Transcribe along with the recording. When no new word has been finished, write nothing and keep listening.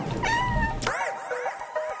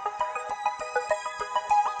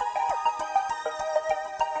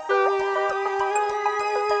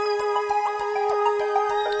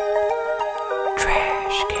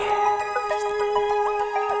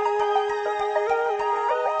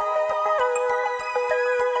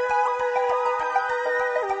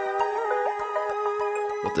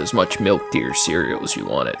as much milk to your cereal as you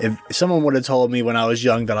wanted. If someone would have told me when I was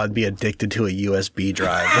young that I'd be addicted to a USB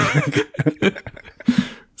drive.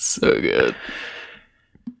 So good.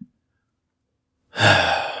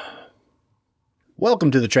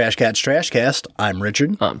 Welcome to the Trash Cats Trashcast. I'm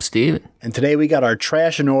Richard. I'm Steven. And today we got our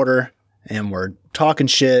trash in order, and we're talking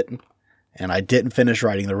shit, and I didn't finish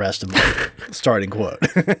writing the rest of my starting quote.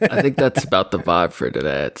 I think that's about the vibe for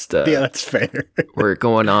today. It's Yeah, that's fair. We're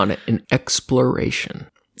going on an exploration.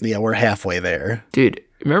 Yeah, we're halfway there. Dude,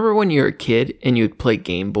 remember when you were a kid and you would play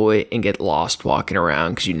Game Boy and get lost walking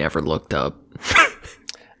around because you never looked up?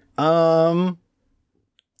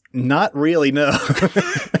 Not really, no.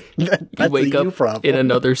 That's you wake up problem. in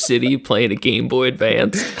another city playing a Game Boy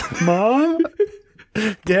Advance. Mom?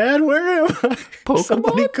 Dad, where am I? Pokemon?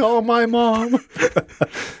 Somebody call my mom.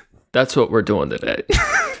 That's what we're doing today.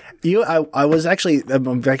 I'm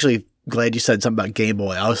actually glad you said something about Game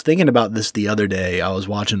Boy. I was thinking about this the other day. I was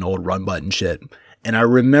watching old Run Button shit, and I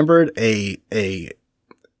remembered an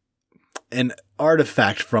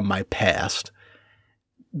artifact from my past.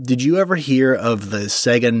 Did you ever hear of the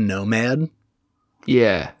Sega Nomad?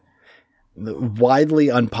 Yeah. The widely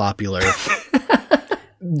unpopular,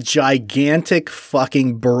 gigantic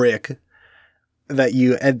fucking brick that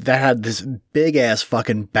had this big ass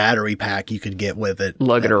fucking battery pack you could get with it.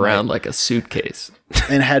 Lug it around like a suitcase.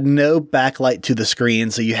 And had no backlight to the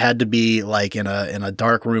screen, so you had to be like in a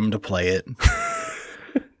dark room to play it.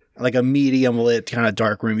 Like a medium lit kind of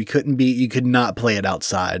dark room. You could not play it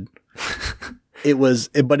outside. It was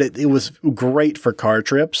great for car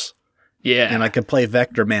trips. Yeah. And I could play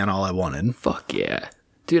Vector Man all I wanted. Fuck yeah.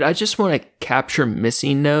 Dude, I just want to capture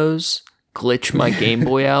Missing Nose, glitch my Game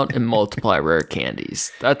Boy out, and multiply rare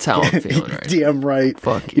candies. That's how I'm feeling right now. Damn right.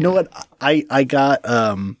 Fuck yeah. You know what? I got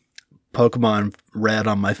Pokemon Red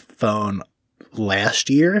on my phone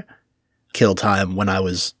last year, kill time, when I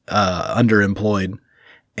was underemployed.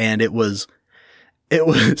 And it was a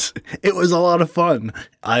lot of fun.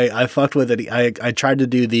 I fucked with it. I tried to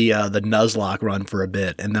do the Nuzlocke run for a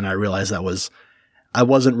bit, and then I realized I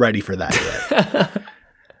wasn't ready for that yet.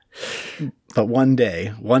 But one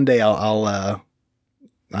day I'll I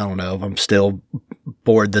don't know, if I'm still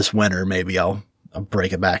bored this winter, maybe I'll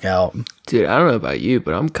break it back out. Dude, I don't know about you,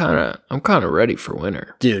 but I'm kind of ready for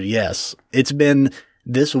winter. Dude, yes. It's been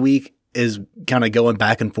this week is kind of going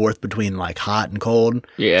back and forth between like hot and cold.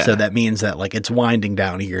 Yeah. So that means that like it's winding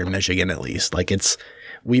down here in Michigan at least. Like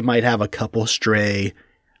we might have a couple stray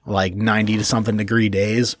like 90 to something degree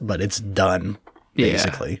days, but it's done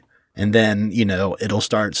basically. Yeah. And then, it'll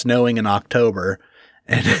start snowing in October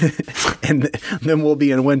and then we'll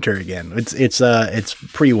be in winter again. It's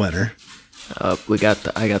pre-winter. I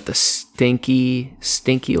got the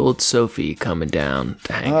stinky old Sophie coming down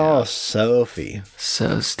to hang out. Oh, Sophie.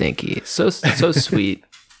 So stinky. So sweet.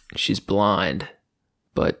 She's blind,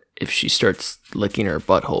 but if she starts licking her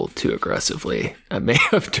butthole too aggressively, I may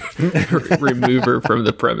have to remove her from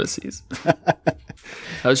the premises.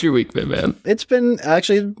 How's your week been, man? It's been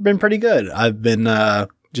pretty good. I've been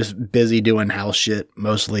just busy doing house shit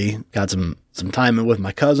mostly. Got some time in with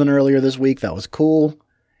my cousin earlier this week. That was cool.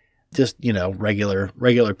 Just,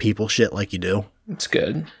 regular people shit like you do. It's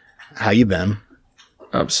good. How you been?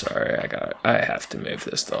 I'm sorry. I have to move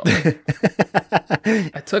this dog.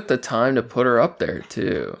 I took the time to put her up there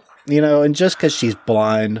too. And just because she's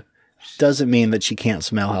blind doesn't mean that she can't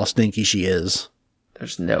smell how stinky she is.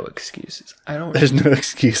 There's no excuses. There's no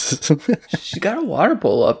excuses. She got a water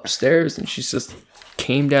bowl upstairs and she just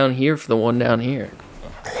came down here for the one down here.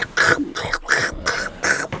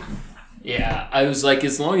 Yeah, I was like,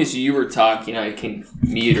 as long as you were talking, I can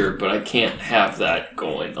mute her, but I can't have that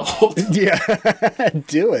going the whole time. Yeah,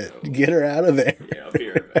 do it. Get her out of there. Yeah, I'll be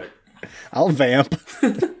right back. I'll vamp.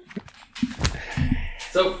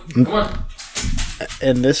 So, come on.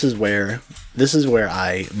 And this is where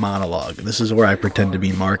I monologue. This is where I pretend to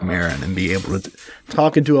be Mark Maron and be able to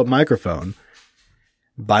talk into a microphone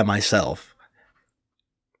by myself.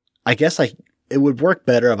 I guess it would work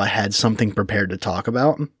better if I had something prepared to talk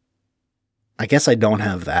about. I guess I don't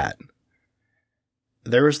have that.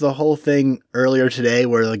 There was the whole thing earlier today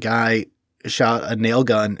where the guy shot a nail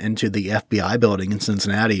gun into the FBI building in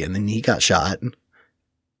Cincinnati and then he got shot.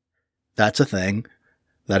 That's a thing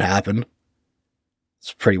that happened.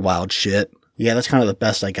 It's pretty wild shit. Yeah, that's kind of the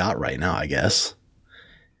best I got right now, I guess.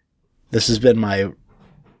 This has been my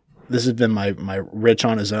Rich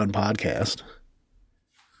on his own podcast.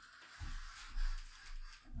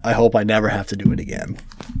 I hope I never have to do it again.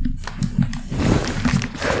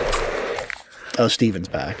 Oh, Steven's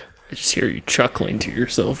back. I just hear you chuckling to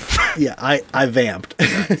yourself. Yeah, I vamped.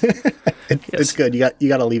 It's good. You got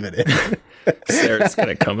to leave it in. Sarah's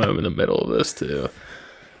gonna come home in the middle of this too.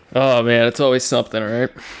 Oh man, it's always something, right?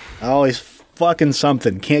 Always fucking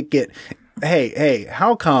something. Can't get. Hey,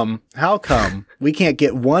 how come we can't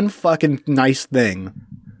get one fucking nice thing?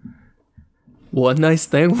 One nice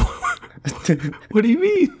thing? What do you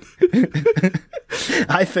mean?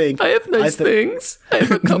 I think I have nice things. I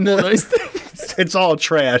have a couple nice things. it's all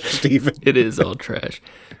trash, Steven. It is all trash.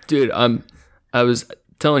 Dude, I was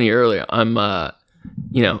telling you earlier, I'm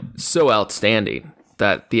so outstanding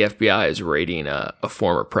that the FBI is raiding a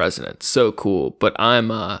former president. So cool. But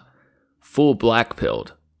I'm full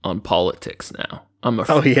black-pilled on politics now.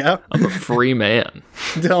 Oh, yeah? I'm a free man.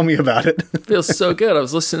 Tell me about it. It feels so good. I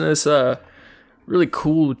was listening to this really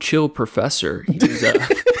cool, chill professor. He was a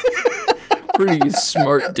pretty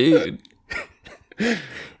smart dude.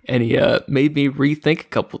 And he made me rethink a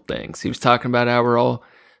couple things. He was talking about how we're all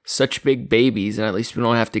such big babies and at least we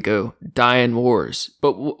don't have to go die in wars.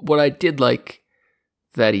 But what I did like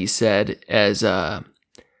that he said as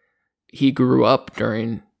he grew up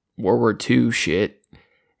during World War II shit,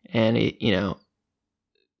 and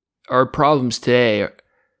our problems today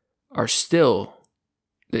are still,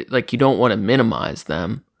 like, you don't want to minimize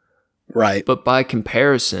them. Right. But by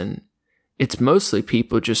comparison, it's mostly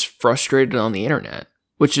people just frustrated on the internet,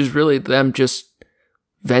 which is really them just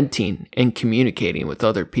venting and communicating with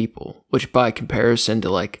other people, which by comparison to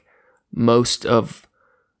like most of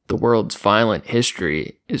the world's violent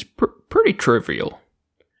history is pretty trivial.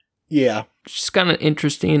 Yeah. It's just kind of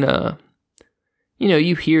interesting.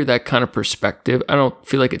 You hear that kind of perspective. I don't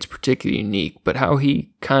feel like it's particularly unique, but how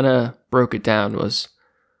he kind of broke it down was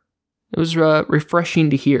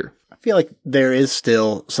refreshing to hear. I feel like there is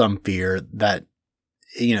still some fear that,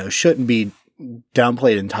 shouldn't be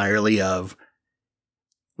downplayed entirely of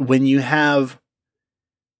when you have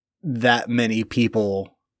that many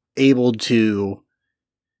people able to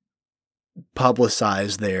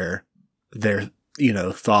publicize their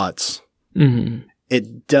thoughts. Mm-hmm.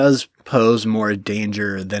 It does pose more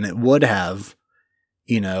danger than it would have,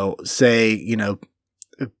 say, in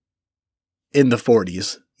the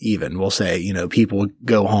 40s even, we'll say, people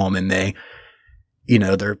go home and they,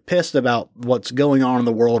 they're pissed about what's going on in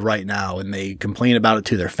the world right now and they complain about it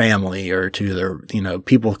to their family or to their,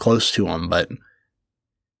 people close to them, but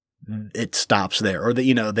it stops there. Or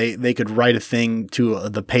they could write a thing to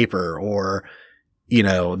the paper or,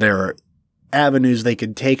 there are avenues they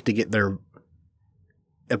could take to get their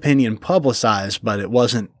opinion publicized, but it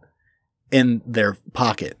wasn't in their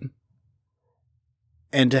pocket.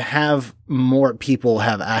 And to have more people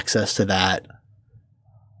have access to that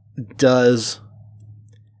does,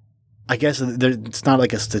 I guess it's not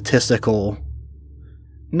like a statistical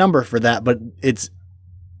number for that, but it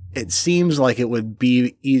seems like it would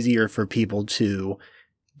be easier for people to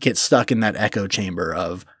get stuck in that echo chamber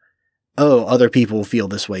of, oh, other people feel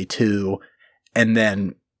this way too, and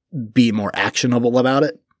then be more actionable about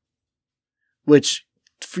it, which,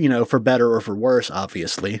 for better or for worse,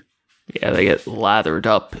 obviously. Yeah, they get lathered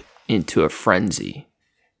up into a frenzy.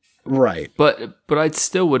 Right. But I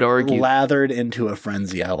still would argue... Lathered into a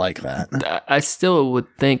frenzy, I like that. I still would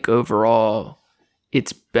think overall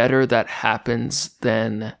it's better that happens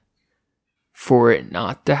than for it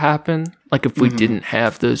not to happen. Like if we didn't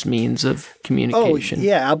have those means of communication. Oh,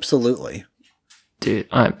 yeah, absolutely. Dude,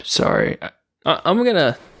 I'm sorry. I'm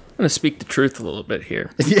gonna speak the truth a little bit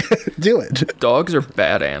here. Yeah, do it. Dogs are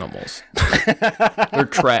bad animals. They're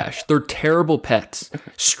trash. They're terrible pets.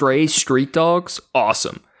 Stray street dogs,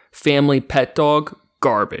 awesome. Family pet dog,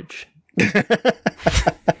 garbage.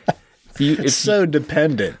 It's so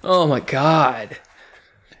dependent. Oh my god.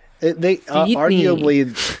 They arguably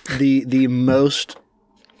the most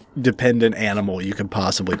dependent animal you could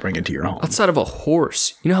possibly bring into your home. Outside of a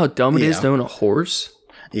horse. You know how dumb it is to own a horse?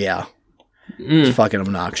 Yeah. It's fucking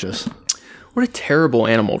obnoxious. What a terrible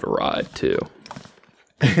animal to ride, too.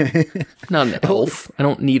 Not an elf. I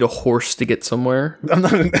don't need a horse to get somewhere. I'm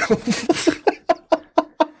not an elf.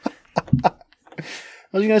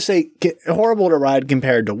 I was going to say, horrible to ride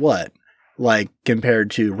compared to what? Like,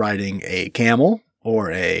 compared to riding a camel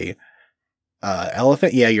or a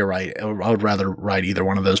elephant? Yeah, you're right. I would rather ride either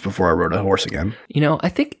one of those before I rode a horse again. I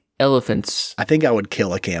think elephants... I think I would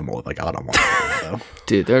kill a camel if I got on one, though.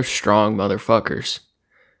 Dude, they're strong motherfuckers.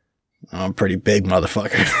 I'm a pretty big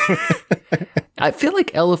motherfucker. I feel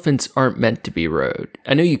like elephants aren't meant to be rode.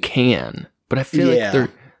 I know you can, but I feel like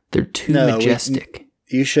they're too majestic.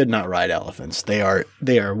 You should not ride elephants. They are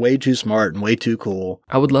way too smart and way too cool.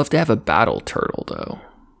 I would love to have a battle turtle, though.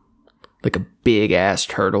 Like a big-ass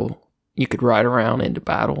turtle you could ride around into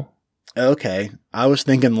battle. Okay. I was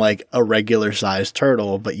thinking like a regular sized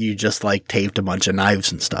turtle, but you just like taped a bunch of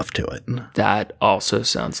knives and stuff to it. That also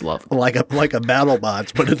sounds lovely. Like a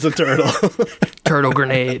BattleBots, but it's a turtle. Turtle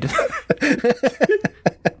grenade.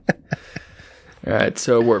 All right,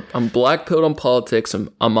 so I'm black-pilled on politics.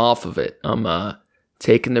 I'm off of it. I'm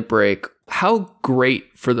taking the break. How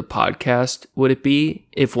great for the podcast would it be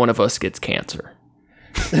if one of us gets cancer?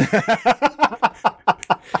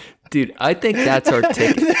 Dude, I think that's our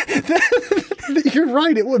ticket. You're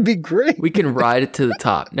right. It would be great. We can ride it to the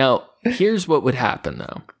top. Now, here's what would happen,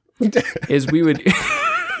 though, is we would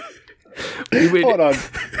Hold on.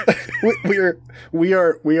 We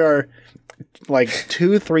are like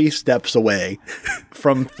 2-3 steps away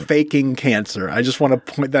from faking cancer. I just want to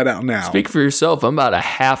point that out now. Speak for yourself. I'm about a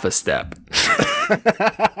half a step.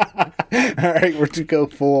 All right, we're to go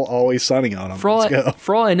full Always Sunny on them. For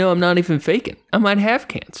all I know, I'm not even faking. I might have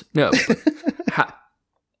cancer. No.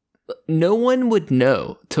 No one would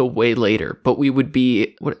know till way later, but we would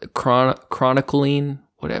be chronicling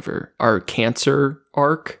whatever our cancer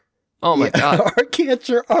arc. Oh my god, our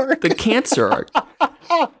cancer arc. The cancer arc.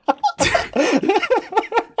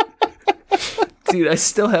 Dude, I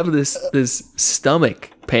still have this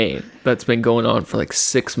stomach pain that's been going on for like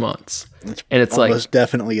 6 months. And it's almost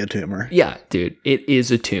definitely a tumor. Yeah, dude, it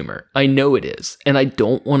is a tumor. I know it is. And I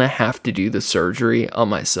don't want to have to do the surgery on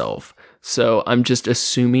myself. So I'm just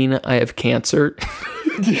assuming I have cancer.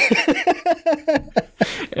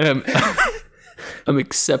 And I'm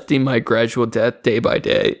accepting my gradual death day by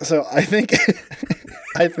day. So I think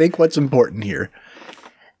what's important here,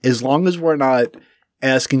 as long as we're not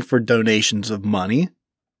asking for donations of money,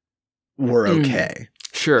 we're okay.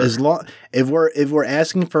 Sure. If we're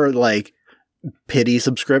asking for like pity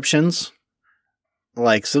subscriptions,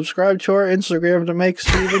 like subscribe to our Instagram to make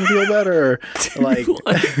Steven feel better. Like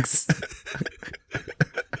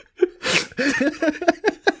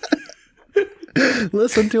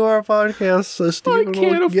listen to our podcast so Steven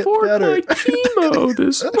will get better. I can't afford my chemo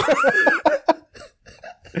this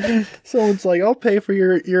month. Someone's like, I'll pay for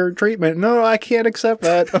your treatment. No, I can't accept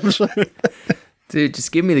that. I'm sorry. Dude,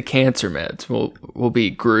 just give me the cancer meds. We'll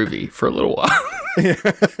be groovy for a little while.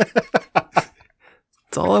 That's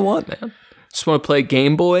all I want, man. Just want to play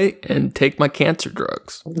Game Boy and take my cancer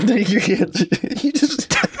drugs. You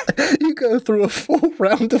go through a full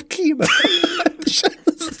round of chemo.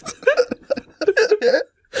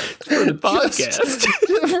 For the podcast.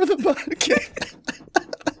 For the podcast.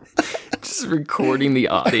 Just recording the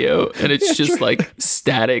audio, and it's just like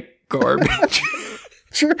static garbage.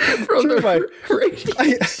 Sure,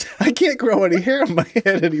 I can't grow any hair on my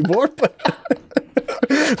head anymore, but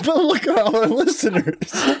look at all our listeners.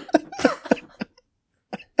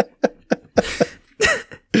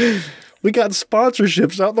 We got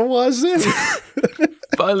sponsorships out the wazoo.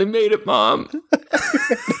 Finally made it, Mom.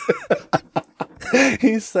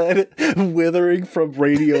 He said, withering from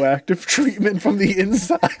radioactive treatment from the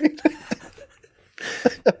inside.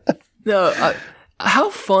 No, how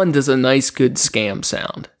fun does a nice, good scam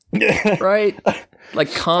sound? Right?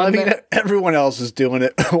 Like I mean, everyone else is doing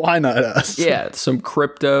it. Why not us? Yeah, some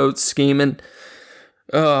crypto scheming.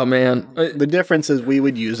 Oh, man. The difference is we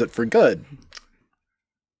would use it for good.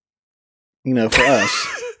 You know, for us.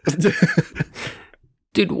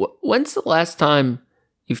 Dude, when's the last time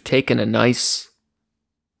you've taken a nice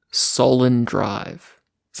sullen drive?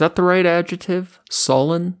 Is that the right adjective?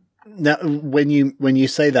 Sullen? Now, when you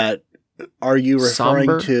say that, are you referring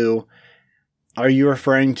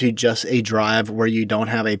to just a drive where you don't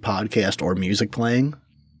have a podcast or music playing?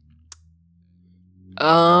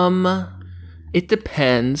 It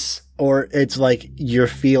depends. Or it's like you're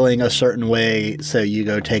feeling a certain way, so you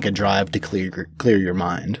go take a drive to clear your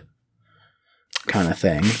mind, kind of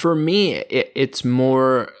thing. For me, it's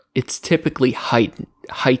typically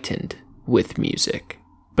heightened with music,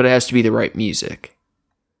 but it has to be the right music.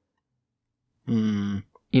 Mm.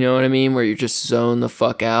 You know what I mean? Where you're just zone the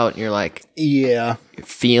fuck out and you're like, yeah, you're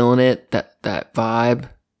feeling it, that vibe.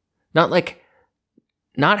 Not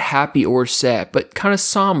happy or sad, but kind of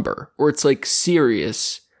somber, or it's like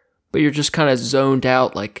serious, but you're just kind of zoned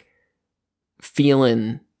out, like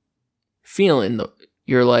feeling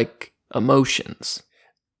your like emotions.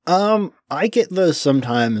 I get those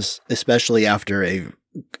sometimes, especially after a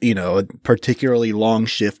particularly long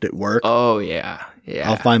shift at work. Oh yeah. Yeah.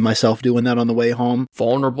 I'll find myself doing that on the way home.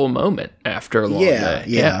 Vulnerable moment after a long day.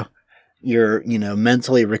 Yeah. You're,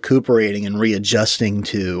 mentally recuperating and readjusting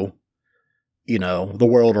to, the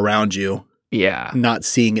world around you. Yeah. Not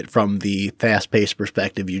seeing it from the fast-paced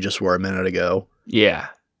perspective you just were a minute ago. Yeah.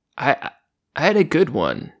 I had a good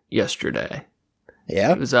one yesterday.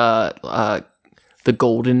 Yeah? It was the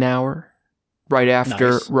golden hour, right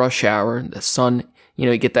after Nice. rush hour. The sun,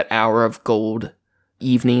 you get that hour of gold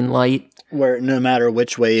evening light. Where no matter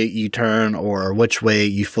which way you turn or which way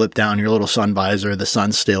you flip down your little sun visor, the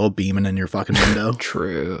sun's still beaming in your fucking window.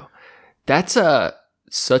 True. That's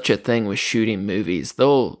such a thing with shooting movies.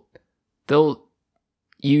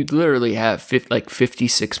 You literally have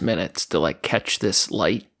 56 minutes to like catch this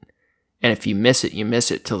light. And if you miss it, you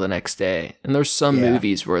miss it till the next day. And there's some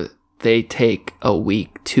movies where they take a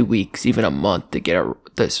week, 2 weeks, even a month to get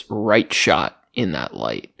this right shot in that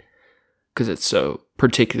light. Because it's so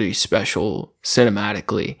particularly special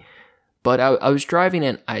cinematically. But I was driving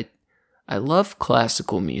and I love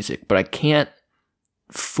classical music, but I can't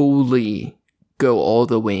fully go all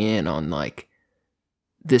the way in on like,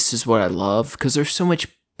 this is what I love. Because there's so much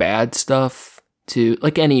bad stuff to,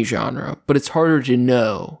 like any genre, but it's harder to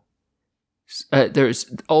know.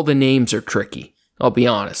 There's all the names are tricky. I'll be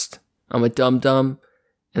honest. I'm a dum-dum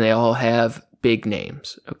and they all have big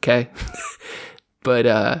names. Okay.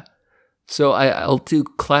 But, so I'll do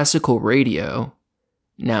classical radio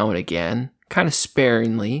now and again, kind of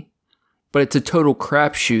sparingly, but it's a total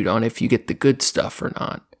crapshoot on if you get the good stuff or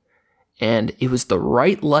not. And it was the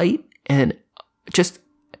right light and just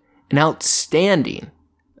an outstanding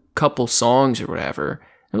couple songs or whatever.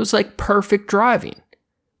 It was like perfect driving.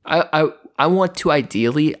 I want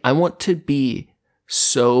to be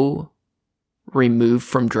so removed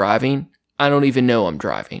from driving, I don't even know I'm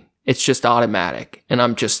driving. It's just automatic, and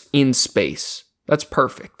I'm just in space. That's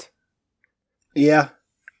perfect. Yeah,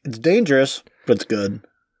 it's dangerous, but it's good.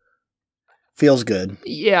 Feels good.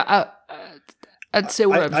 Yeah, I'd say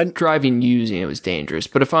when I'm driving using it was dangerous,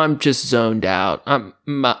 but if I'm just zoned out, I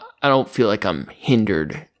don't feel like I'm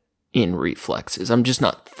hindered in reflexes. I'm just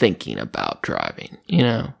not thinking about driving,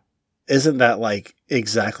 Isn't that like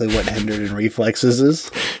exactly what hindered in reflexes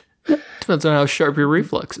is? Depends on how sharp your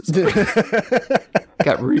reflexes are.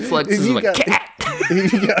 Got reflexes of a cat.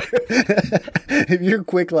 If you're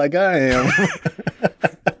quick like I am.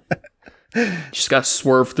 Just got to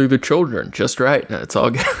swerve through the children just right. It's all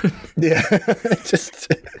good. Yeah. just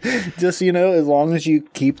as long as you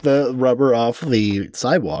keep the rubber off the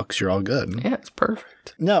sidewalks, you're all good. Yeah, it's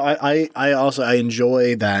perfect. No, I also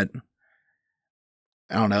enjoy that.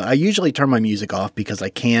 I don't know. I usually turn my music off because I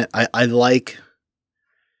can't. I like.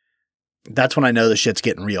 That's when I know the shit's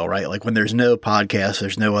getting real, right? Like when there's no podcast,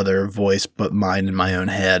 there's no other voice but mine in my own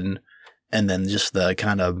head, and then just the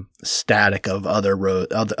kind of static of other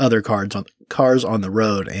cars on the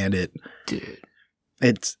road, and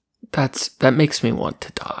that makes me want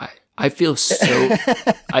to die. I feel so.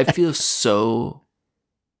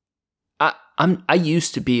 I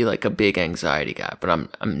used to be like a big anxiety guy, but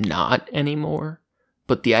I'm not anymore.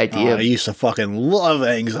 But the idea I used to fucking love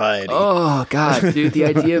anxiety. Oh, God, dude. The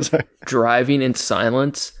idea of driving in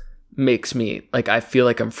silence makes me, I feel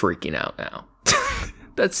like I'm freaking out now.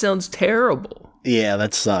 That sounds terrible. Yeah,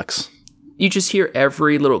 that sucks. You just hear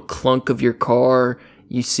every little clunk of your car.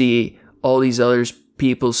 You see all these other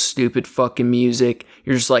people's stupid fucking music.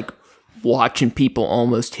 You're just watching people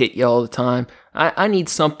almost hit you all the time. I need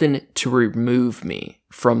something to remove me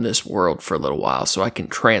from this world for a little while so I can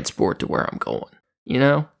transport to where I'm going.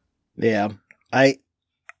 Yeah. I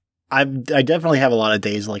definitely have a lot of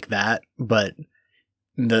days like that, but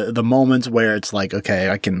the moments where it's like, okay,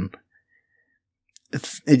 I can,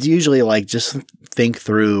 it's usually just think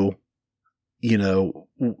through,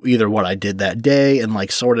 either what I did that day and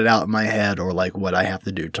sort it out in my head, or what I have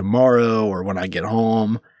to do tomorrow or when I get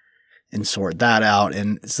home and sort that out.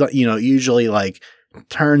 And so, usually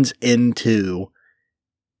turns into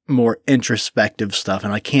more introspective stuff,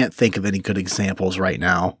 and I can't think of any good examples right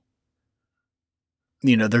now.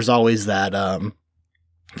 There's always that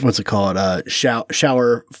what's it called,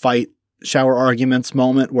 shower arguments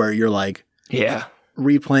moment where you're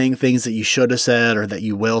replaying things that you should have said or that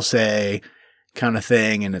you will say, kind of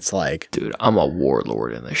thing, and it's dude, I'm a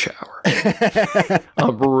warlord in the shower.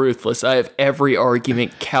 I'm ruthless. I have every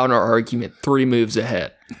argument, counter argument 3 moves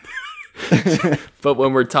ahead. But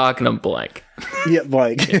when we're talking, I'm blank. Yeah,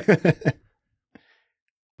 blank. Yeah.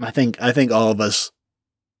 I think all of us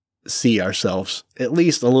see ourselves at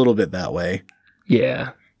least a little bit that way.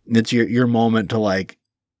 Yeah. It's your moment to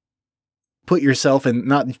put yourself in,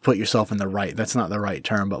 not put yourself in the right, that's not the right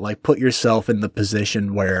term, but put yourself in the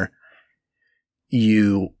position where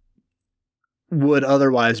you would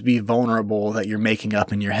otherwise be vulnerable, that you're making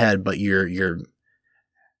up in your head, but you're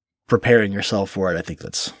preparing yourself for it. I think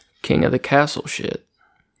that's King of the Castle shit.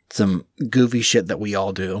 Some goofy shit that we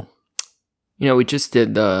all do. We just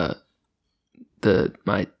did my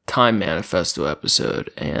Time Manifesto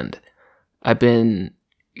episode, and I've been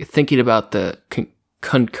thinking about the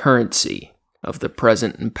concurrency of the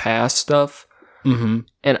present and past stuff. Mm-hmm.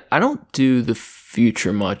 And I don't do the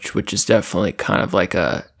future much, which is definitely kind of like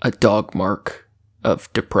a dog mark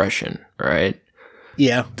of depression, right?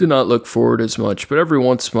 Yeah. Do not look forward as much, but every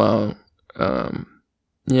once in a while,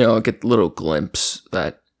 I get little glimpses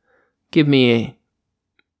that give me,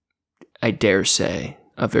 I dare say,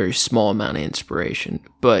 a very small amount of inspiration.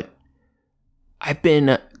 But I've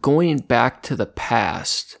been going back to the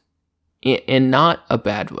past in not a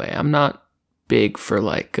bad way. I'm not big for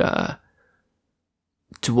like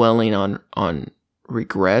dwelling on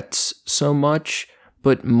regrets so much,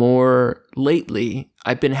 but more lately,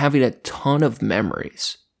 I've been having a ton of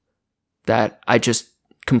memories that I just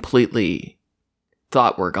completely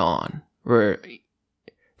thought were gone, or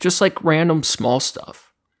just like random small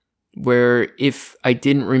stuff where if I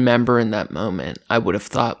didn't remember in that moment, I would have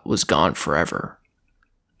thought was gone forever.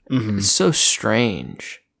 Mm-hmm. It's so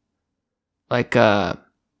strange. Like,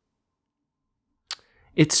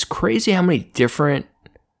 it's crazy how many different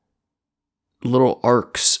little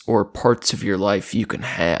arcs or parts of your life you can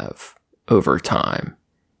have over time,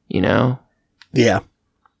 you know? Yeah.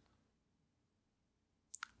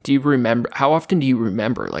 Do you remember, how often do you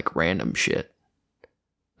remember like random shit?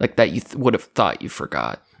 Like that you would have thought you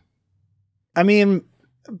forgot? I mean,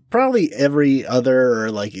 probably every other,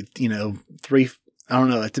 or like, 3, I don't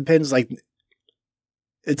know. It depends. Like,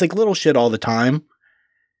 it's like little shit all the time,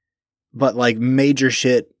 but like major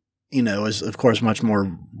shit, is of course much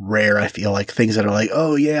more rare. I feel like things that are like,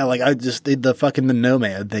 oh yeah, like I just did the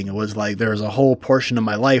Nomad thing. It was like, there was a whole portion of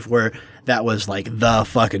my life where that was like the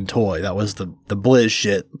fucking toy. That was the Blizz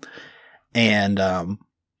shit. And,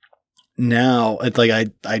 now it's like,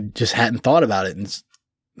 I just hadn't thought about it and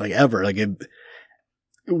like ever. Like I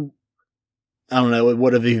don't know, it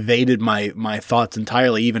would have evaded my thoughts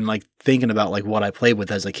entirely. Even like thinking about like what I played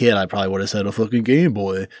with as a kid, I probably would have said a fucking Game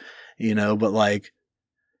Boy, but like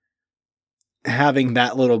having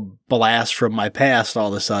that little blast from my past all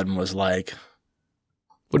of a sudden was like,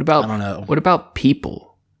 what about, I don't know. What about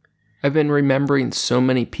people? I've been remembering so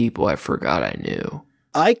many people I forgot I knew.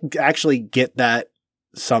 I actually get that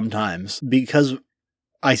sometimes because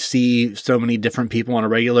I see so many different people on a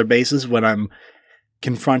regular basis. When I'm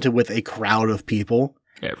confronted with a crowd of people,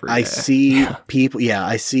 I see people. Yeah,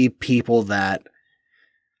 I see people that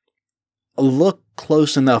look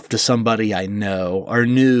close enough to somebody I know or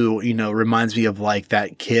knew. Reminds me of like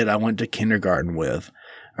that kid I went to kindergarten with,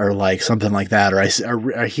 or like something like that. Or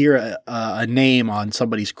I hear a name on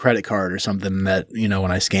somebody's credit card or something that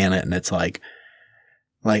when I scan it, and it's like,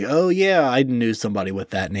 oh yeah, I knew somebody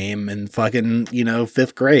with that name in fucking,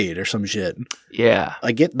 5th grade or some shit. Yeah.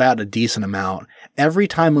 I get that a decent amount. Every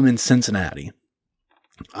time I'm in Cincinnati,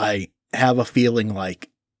 I have a feeling like,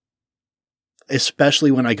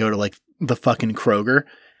 especially when I go to like the fucking Kroger,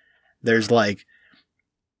 there's like,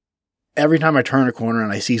 every time I turn a corner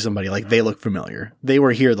and I see somebody, like they look familiar. They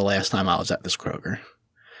were here the last time I was at this Kroger.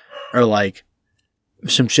 Or like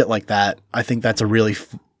some shit like that. I think that's a really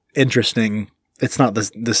interesting. It's not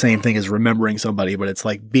the same thing as remembering somebody, but it's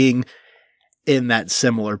like being in that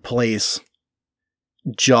similar place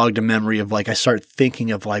jogged a memory of like, I start thinking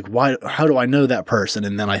of like, how do I know that person?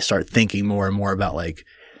 And then I start thinking more and more about like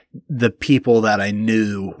the people that I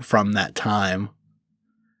knew from that time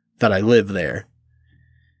that I lived there.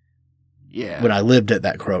 Yeah. When I lived at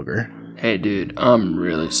that Kroger. Hey dude, I'm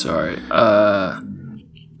really sorry.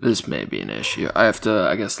 This may be an issue. I have to,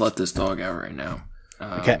 I guess, let this dog out right now.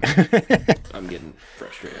 Okay. I'm getting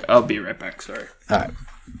frustrated. I'll be right back. Sorry. All right.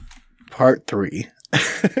 Part 3.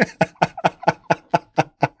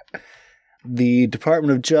 The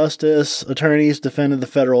Department of Justice attorneys defended the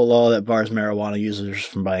federal law that bars marijuana users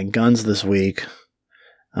from buying guns this week.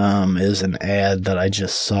 Is an ad that I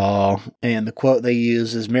just saw. And the quote they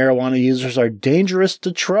use is, marijuana users are dangerous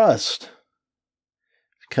to trust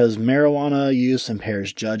because marijuana use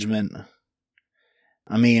impairs judgment.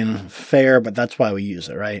 I mean, fair, but that's why we use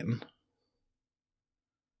it, right?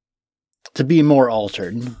 To be more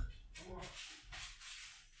altered.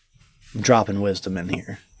 I'm dropping wisdom in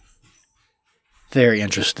here. Very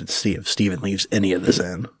interested to see if Steven leaves any of this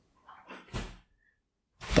in.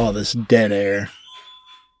 All this dead air.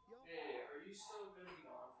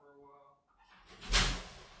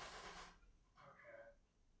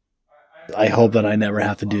 I hope that I never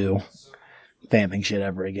have to do vamping shit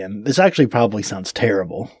ever again. This actually probably sounds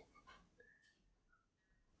terrible.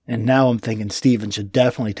 And now I'm thinking Steven should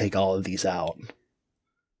definitely take all of these out.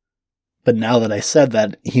 But now that I said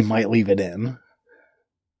that, he might leave it in.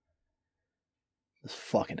 This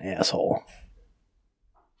fucking asshole.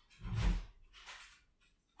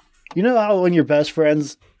 You know how when your best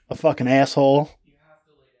friend's a fucking asshole?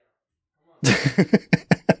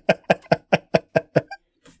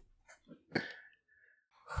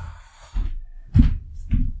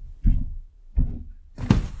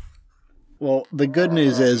 Well, the good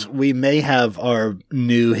news is we may have our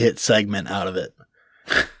new hit segment out of it.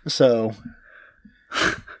 So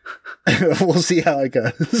we'll see how it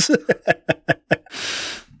goes.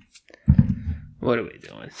 What are we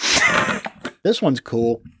doing? This one's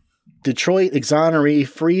cool. Detroit exoneree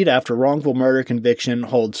freed after wrongful murder conviction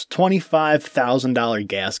holds $25,000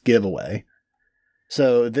 gas giveaway.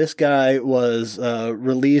 So this guy was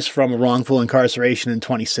released from a wrongful incarceration in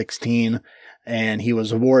 2016, and he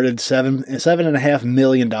was awarded $7.5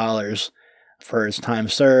 million for his time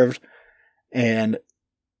served. And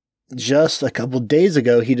just a couple days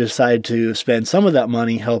ago, he decided to spend some of that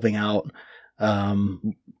money helping out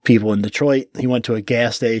people in Detroit. He went to a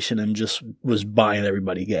gas station and just was buying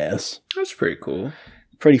everybody gas. That's pretty cool.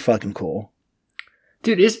 Pretty fucking cool.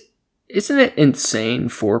 Dude, isn't it insane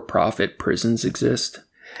for-profit prisons exist?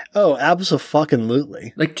 Oh,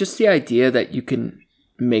 abso-fucking-lutely. Like, just the idea that you can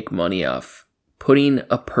make money off putting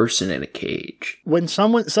a person in a cage. When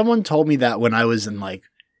someone told me that when I was in, like,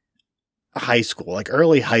 high school, like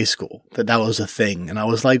early high school, that was a thing, and I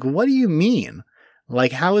was like, what do you mean?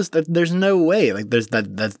 Like, how is that? There's no way. Like,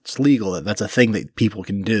 that's legal. That's a thing that people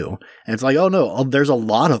can do. And it's like, oh no, there's a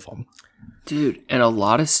lot of them. Dude, and a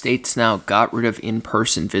lot of states now got rid of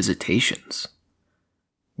in-person visitations.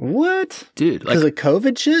 What? Dude, like... Because of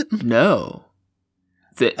COVID shit? No.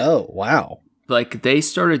 Oh, wow. Like, they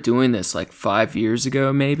started doing this, like, 5 years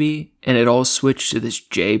ago, maybe, and it all switched to this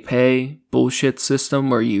JPay bullshit system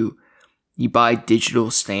where you buy digital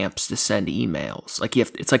stamps to send emails. Like,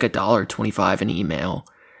 it's like $1.25 an email,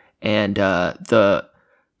 and the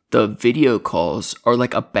video calls are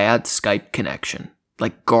like a bad Skype connection.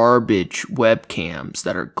 Like garbage webcams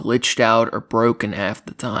that are glitched out or broken half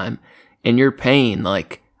the time, and you're paying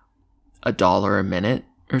like $1 a minute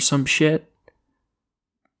or some shit.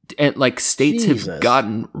 And like states have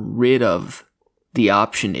gotten rid of the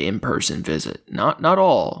option to in-person visit. Not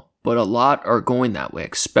all, but a lot are going that way,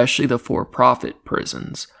 especially the for-profit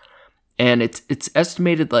prisons. And it's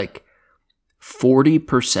estimated like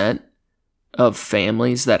 40% of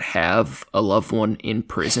families that have a loved one in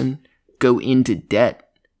prison go into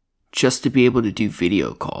debt just to be able to do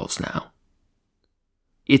video calls now.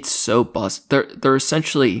 It's so they're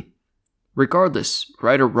essentially, regardless,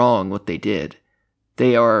 right or wrong what they did,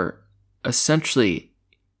 they are essentially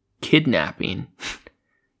kidnapping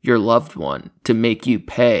your loved one to make you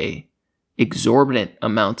pay exorbitant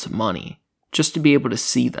amounts of money just to be able to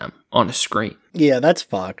see them on a screen. Yeah, that's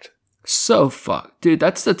fucked. So fucked. Dude,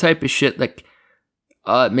 that's the type of shit like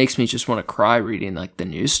it makes me just want to cry reading like the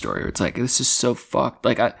news story. It's like, this is so fucked.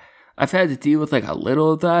 Like I've had to deal with like a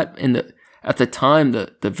little of that, and at the time the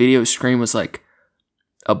video screen was like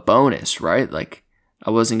a bonus, right? Like I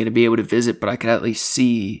wasn't going to be able to visit, but I could at least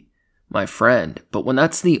see my friend. But when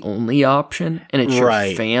that's the only option, and it's your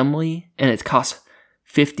family, and it costs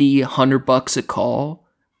 $50, $100 a call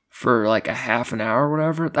for like a half an hour or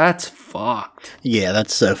whatever, that's fucked. Yeah,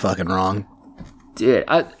 that's so fucking wrong. Dude,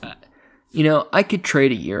 I could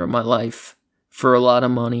trade a year of my life for a lot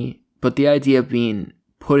of money, but the idea of being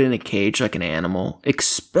put in a cage like an animal,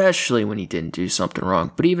 especially when you didn't do something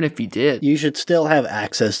wrong, but even if you did, you should still have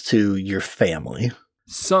access to your family.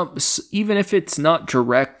 Even if it's not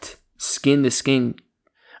direct skin to skin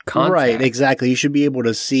contact. Right, exactly. You should be able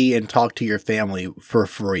to see and talk to your family for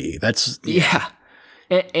free. Yeah.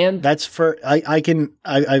 And that's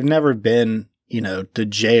I've never been, to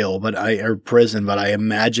jail, or prison, but I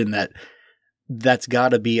imagine that's got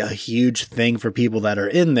to be a huge thing for people that are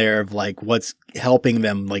in there, of like what's helping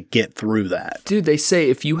them like get through that. Dude, they say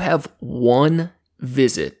if you have one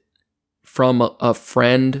visit from a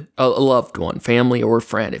friend, a loved one, family or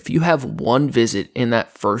friend, if you have one visit in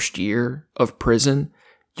that first year of prison,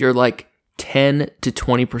 you're like 10 to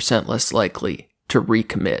 20% less likely to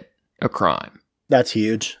recommit a crime. That's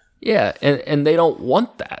huge. Yeah, and they don't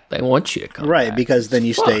want that. They want you to come back. Because then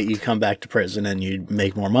you come back to prison and you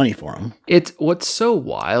make more money for them. What's so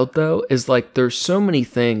wild though is like there's so many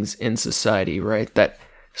things in society, right, that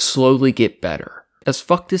slowly get better. As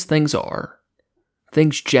fucked as things are,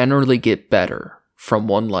 things generally get better from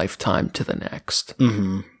one lifetime to the next.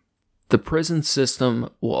 Mm-hmm. The prison system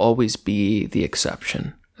will always be the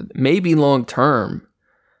exception. Maybe long term,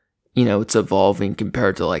 it's evolving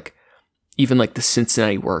compared to like even like the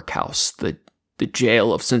Cincinnati workhouse, the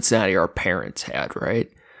jail of Cincinnati our parents had, right?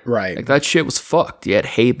 Right. Like that shit was fucked. You had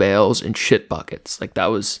hay bales and shit buckets. Like that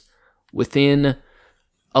was within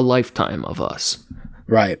a lifetime of us.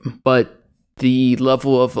 Right. But the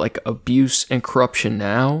level of like abuse and corruption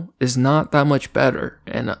now is not that much better.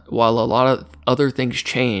 And while a lot of other things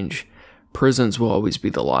change, prisons will always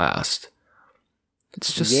be the last.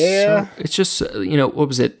 It's just, what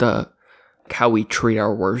was it? How we treat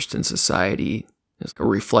our worst in society is a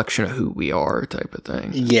reflection of who we are type of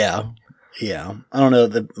thing. Yeah. Yeah. I don't know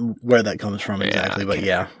where that comes from exactly, but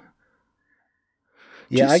yeah.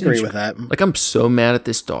 Yeah, I agree with that. Like, I'm so mad at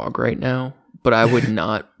this dog right now, but I would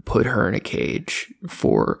not put her in a cage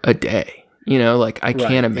for a day. Like, I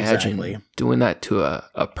can't imagine doing that to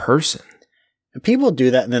a person. And people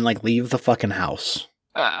do that and then, like, leave the fucking house.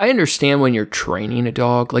 I understand when you're training a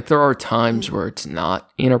dog. Like, there are times where it's not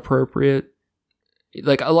inappropriate.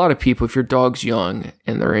 Like, a lot of people, if your dog's young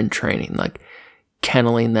and they're in training, like,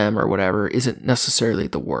 kenneling them or whatever isn't necessarily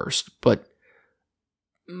the worst. But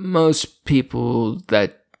most people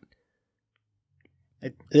that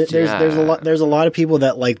there's a lot of people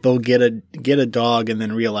that like they'll get a dog and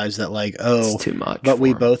then realize that like, oh, it's too much. But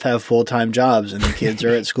we both have full-time jobs and the kids are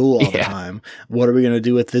at school all the time. What are we going to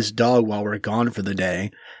do with this dog while we're gone for the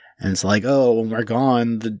day? And it's like, oh, when we're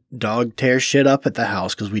gone, the dog tears shit up at the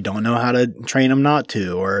house because we don't know how to train him not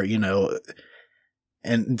to, or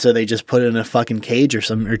and so they just put it in a fucking cage or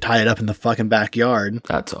something, or tie it up in the fucking backyard.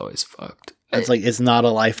 That's always fucked. It's like, it's not a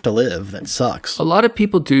life to live. That sucks. A lot of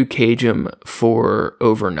people do cage them for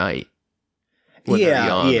overnight when they're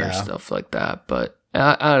young or stuff like that. But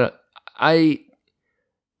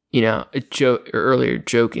earlier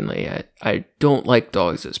jokingly, I don't like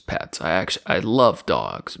dogs as pets. I love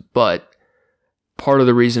dogs, but part of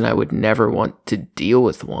the reason I would never want to deal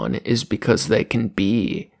with one is because they can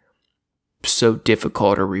be so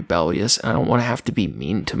difficult or rebellious. I don't want to have to be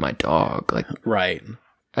mean to my dog. Like, right.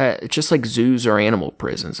 It's just like zoos or animal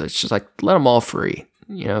prisons. It's just like, let them all free.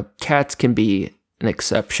 Cats can be an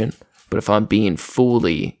exception, but if I'm being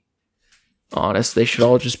fully honest, they should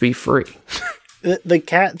all just be free. The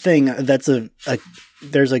cat thing, there's a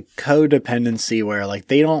codependency where like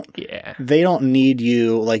they don't need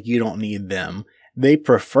you like you don't need them. They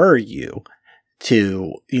prefer you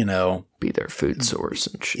to, be their food source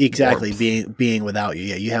and shit. Exactly, being without you.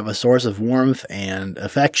 Yeah, you have a source of warmth and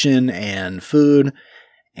affection and food.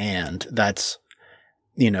 And that's,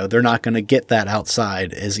 they're not going to get that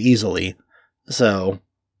outside as easily. So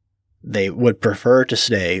they would prefer to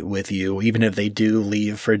stay with you, even if they do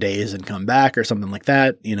leave for days and come back or something like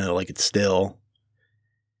that. Like it's still,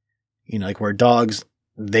 like where dogs,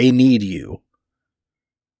 they need you.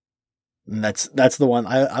 And that's the one.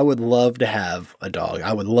 I would love to have a dog.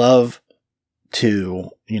 I would love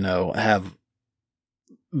to, have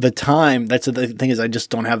the time. That's the thing is I just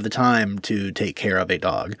don't have the time to take care of a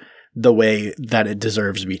dog the way that it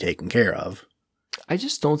deserves to be taken care of. I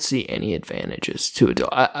just don't see any advantages to a dog.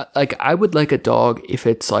 I would like a dog if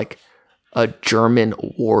it's like a German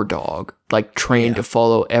war dog, like trained to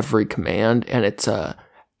follow every command, and it's a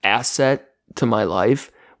asset to my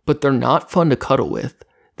life, but they're not fun to cuddle with.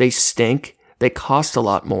 They stink. They cost a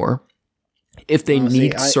lot more. If they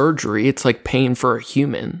need surgery, it's like paying for a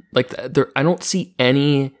human. Like I don't see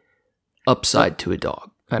any upside to a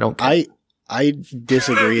dog. I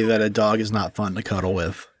disagree that a dog is not fun to cuddle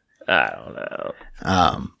with. I don't know.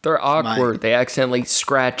 They're awkward. They accidentally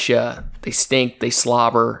scratch you. They stink. They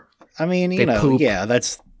slobber. I mean, poop. Yeah,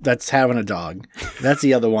 that's having a dog. That's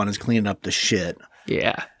the other one is cleaning up the shit.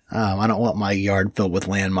 Yeah. I don't want my yard filled with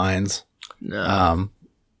landmines. No.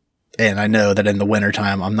 And I know that in the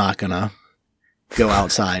wintertime, I'm not going to go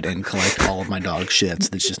outside and collect all of my dog's shits.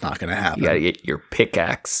 That's just not going to happen. You got to get your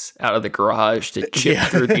pickaxe out of the garage to chip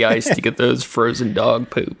through the ice to get those frozen dog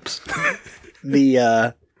poops. I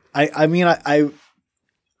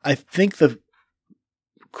think the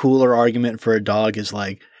cooler argument for a dog is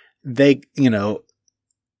like they're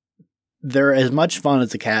as much fun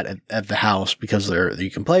as a cat at the house because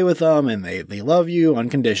you can play with them and they love you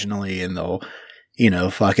unconditionally and they'll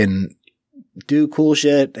fucking do cool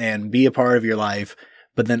shit and be a part of your life.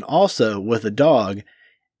 But then also with a dog,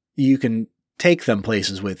 you can take them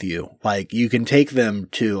places with you. Like you can take them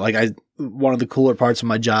to one of the cooler parts of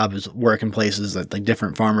my job is working places at like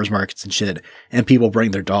different farmers markets and shit. And people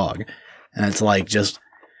bring their dog and it's like just,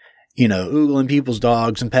 oogling people's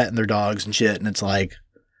dogs and petting their dogs and shit. And it's like,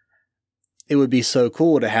 it would be so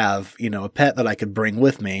cool to have, a pet that I could bring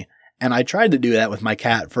with me. And I tried to do that with my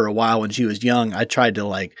cat for a while when she was young. I tried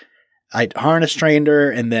to I harness trained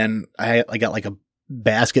her and then I got like a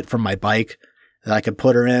basket from my bike that I could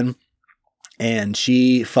put her in and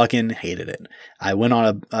she fucking hated it. I went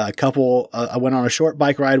on I went on a short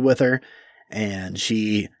bike ride with her and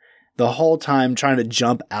the the whole time trying to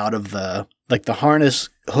jump out of the harness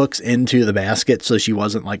hooks into the basket, so she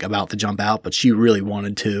wasn't like about to jump out, but she really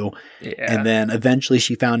wanted to. Yeah. And then eventually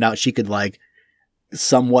she found out she could like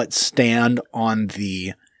somewhat stand on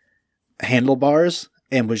the handlebars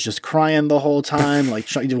and was just crying the whole time.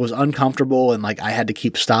 Like it was uncomfortable, and like I had to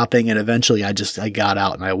keep stopping. And eventually I got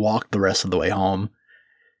out and I walked the rest of the way home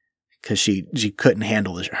because she couldn't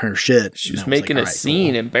handle her shit. She was making a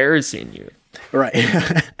scene, embarrassing you. Right.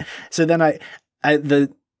 So then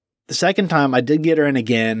the second time I did get her in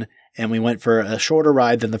again, and we went for a shorter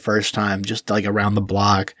ride than the first time, just like around the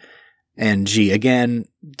block. And she again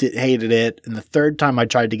hated it. And the third time I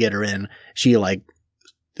tried to get her in, she like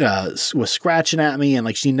was scratching at me, and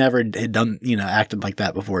like she never had done, acted like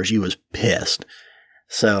that before. She was pissed.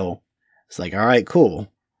 So it's like, all right,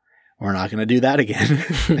 cool. We're not going to do that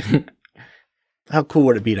again. How cool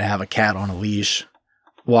would it be to have a cat on a leash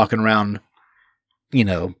walking around,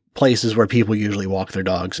 places where people usually walk their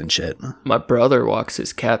dogs and shit? My brother walks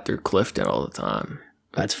his cat through Clifton all the time.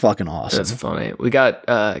 That's fucking awesome. That's funny. We got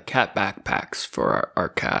cat backpacks for our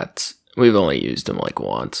cats. We've only used them like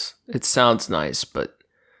once. It sounds nice, but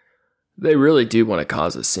they really do want to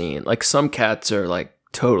cause a scene. Like some cats are like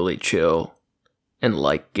totally chill and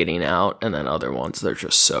like getting out, and then other ones, they're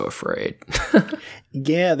just so afraid.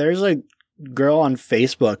 Yeah, there's a girl on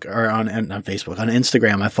Facebook or on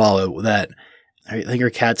Instagram I follow that I think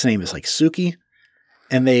her cat's name is like Suki,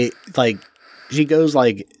 and they like she goes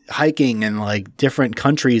like hiking in like different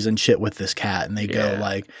countries and shit with this cat, and they go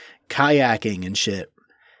like kayaking and shit,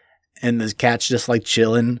 and this cat's just like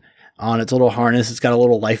chilling on its little harness. It's got a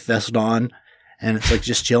little life vest on, and it's like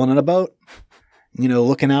just chilling in a boat,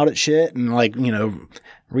 looking out at shit and like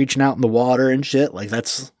reaching out in the water and shit. Like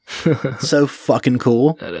that's so fucking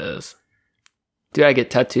cool. That is. Dude, I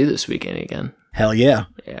get tattooed this weekend again. Hell yeah.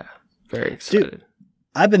 Yeah. Very excited. Dude,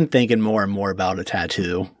 I've been thinking more and more about a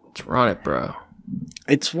tattoo. Let's run it, bro.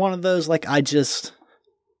 It's one of those, like,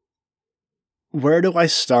 where do I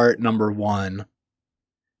start, number one?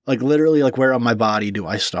 Like, literally, like, where on my body do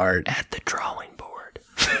I start? At the drawing board.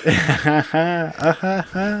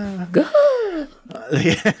 Go!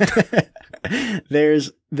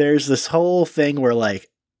 There's this whole thing where, like,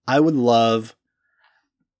 I would love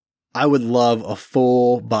a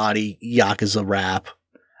full body Yakuza wrap,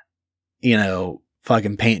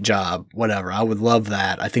 fucking paint job, whatever. I would love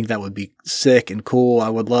that. I think that would be sick and cool. I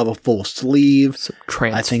would love a full sleeve. Some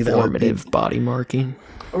transformative body marking.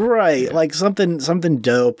 Right. Yeah. Like something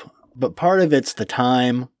dope. But part of it's the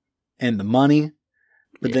time and the money.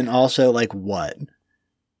 But then also like what?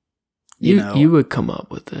 You would come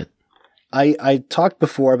up with it. I talked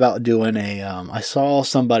before about doing I saw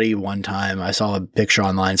somebody one time, I saw a picture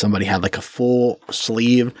online, somebody had like a full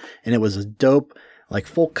sleeve, and it was a dope, like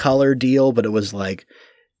full color deal, but it was like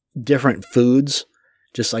different foods,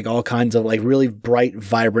 just like all kinds of like really bright,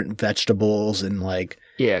 vibrant vegetables and like,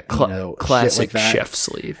 classic like chef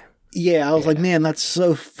sleeve. Yeah, I was like, man, that's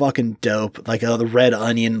so fucking dope. Like the red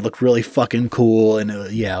onion looked really fucking cool, and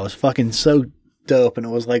it was fucking so dope, and it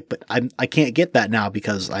was like, but I can't get that now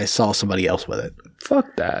because I saw somebody else with it.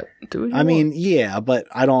 Fuck that. Do it. mean, yeah, but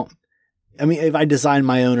I don't. I mean, if I design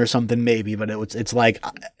my own or something, maybe. But it's like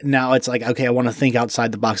now it's like, okay, I want to think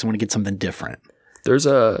outside the box. I want to get something different. There's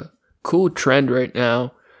a cool trend right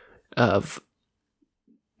now of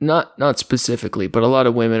not specifically, but a lot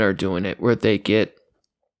of women are doing it where they get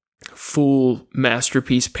full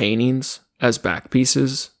masterpiece paintings as back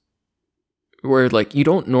pieces. Where like you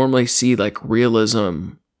don't normally see like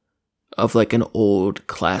realism of like an old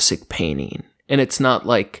classic painting, and it's not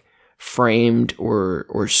like framed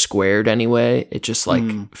or squared anyway. It just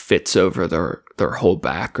like fits over their whole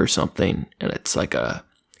back or something, and it's like a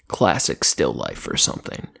classic still life or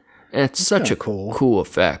something. And it's such a cool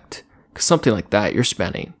effect, because something like that you're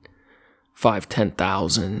spending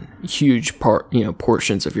 $5,000-$10,000, huge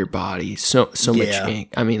portions of your body, so much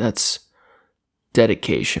ink. I mean, that's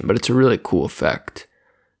dedication, but it's a really cool effect.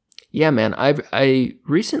 Yeah, man, I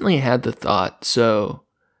recently had the thought, so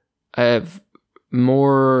I have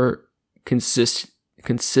more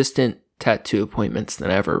consistent tattoo appointments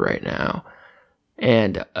than ever right now,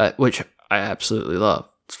 and which I absolutely love.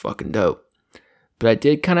 It's fucking dope. But I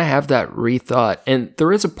did kind of have that rethought, and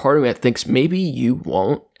there is a part of me that thinks maybe you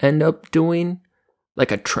won't end up doing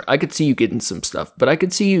like I could see you getting some stuff, but I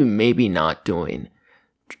could see you maybe not doing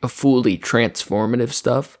a fully transformative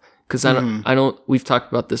stuff, because I don't we've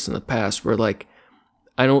talked about this in the past where like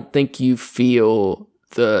I don't think you feel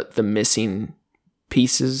the missing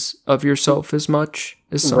pieces of yourself as much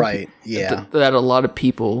as some right that a lot of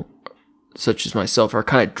people such as myself are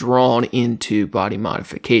kind of drawn into body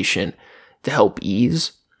modification to help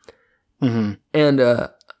ease. Mm-hmm. And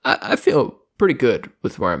I feel pretty good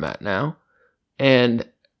with where I'm at now. And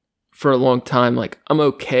for a long time, like, I'm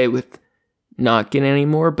okay with not getting any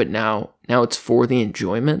more, but now it's for the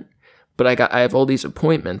enjoyment. But I have all these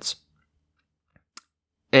appointments,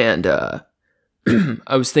 and I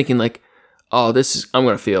was thinking like, oh, I'm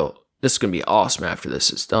gonna feel this is gonna be awesome after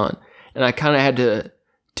this is done. And I kind of had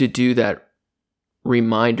to do that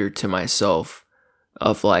reminder to myself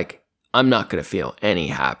of like, I'm not gonna feel any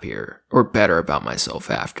happier or better about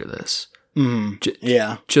myself after this.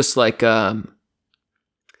 Yeah. Just like I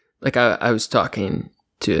was talking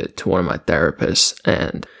to one of my therapists,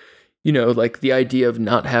 and like the idea of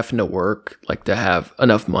not having to work, like to have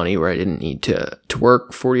enough money where I didn't need to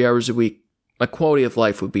work 40 hours a week, my quality of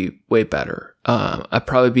life would be way better. I'd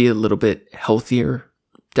probably be a little bit healthier,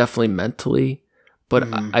 definitely mentally, but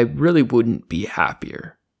I really wouldn't be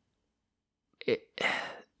happier.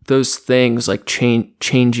 Those things like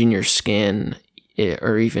changing your skin,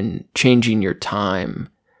 or even changing your time,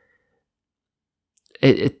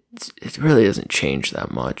 it really doesn't change that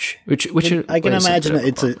much. Which I can imagine that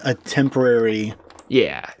it's a temporary,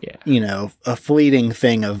 a fleeting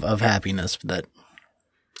thing of happiness that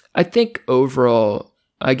I think overall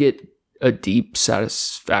I get a deep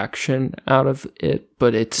satisfaction out of it,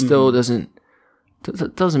 but it still doesn't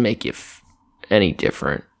make you any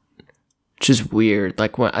different. Which is weird.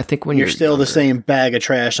 Like when you're still younger, the same bag of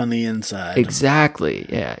trash on the inside. Exactly.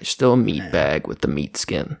 Yeah, you're still a meat bag with the meat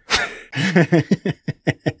skin.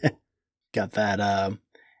 Got that.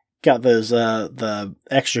 Got those the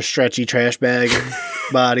extra stretchy trash bag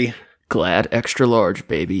body. Glad extra large,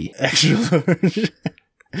 baby. Extra large.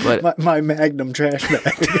 But my Magnum trash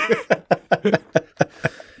bag.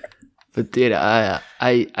 But dude, I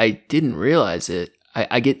didn't realize it.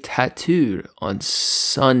 I get tattooed on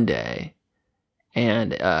Sunday,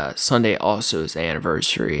 and Sunday also is the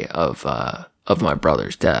anniversary of my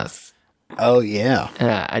brother's death. Oh yeah. And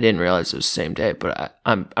I didn't realize it was the same day, but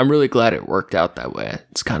I'm really glad it worked out that way.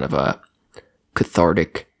 It's kind of a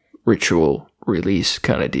cathartic ritual release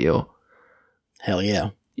kind of deal. Hell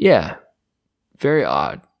yeah. Yeah. Very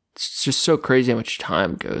odd. It's just so crazy how much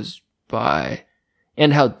time goes by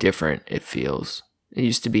and how different it feels. It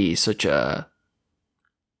used to be such a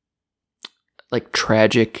like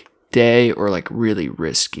tragic day, or like really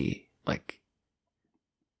risky. Like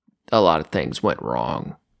a lot of things went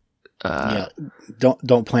wrong. Yeah.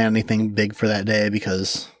 Don't plan anything big for that day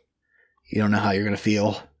because you don't know how you're gonna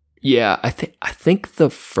feel. Yeah, I think the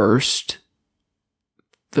first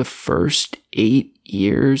 8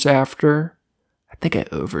 years after, I think I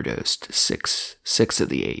overdosed 6 of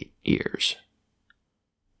the 8 years,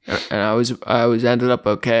 and I was ended up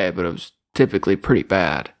okay, but it was typically pretty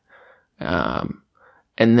bad. And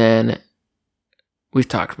then we've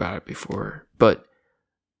talked about it before, but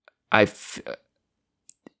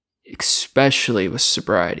especially with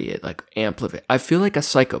sobriety, it like amplifies. I feel like a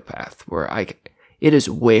psychopath where it is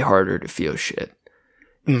way harder to feel shit.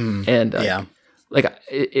 And like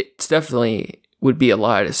it's definitely would be a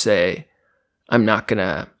lie to say I'm not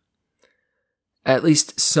gonna at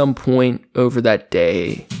least some point over that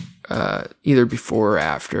day, either before or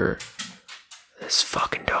after. This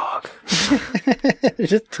fucking dog.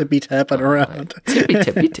 Just tippy tapping around.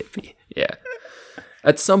 Tippy. Yeah.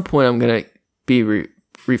 At some point, I'm going to be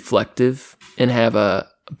reflective and have a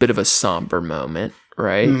bit of a somber moment,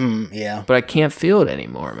 right? Yeah. But I can't feel it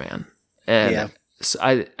anymore, man. And so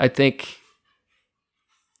I think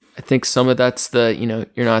some of that's you're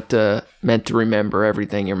not meant to remember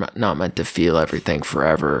everything. You're not meant to feel everything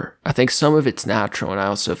forever. I think some of it's natural, and I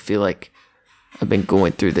also feel like I've been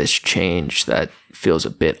going through this change that feels a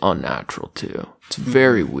bit unnatural too. It's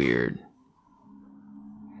very weird.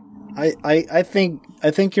 I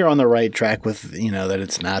think you're on the right track with that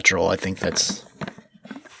it's natural. I think that's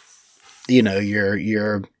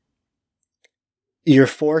you're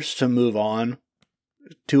forced to move on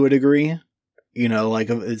to a degree.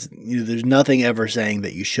 There's nothing ever saying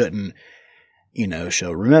that you shouldn't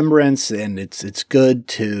show remembrance, and it's good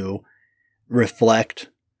to reflect.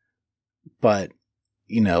 But,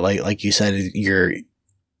 like you said, you're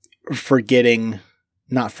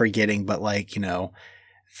not forgetting, but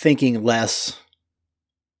thinking less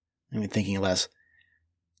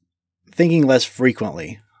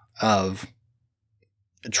frequently of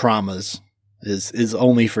traumas is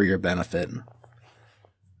only for your benefit.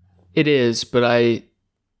 It is, but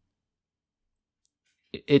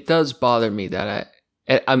it does bother me that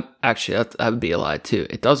I'm actually, that would be a lie too.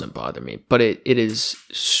 It doesn't bother me, but it is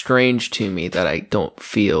strange to me that I don't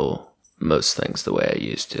feel most things the way I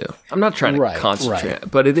used to. I'm not trying to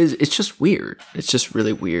concentrate, but it's just weird. It's just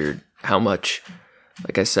really weird how much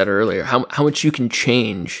like I said earlier, how much you can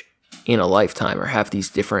change in a lifetime or have these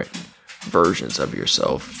different versions of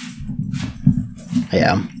yourself.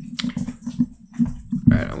 Yeah.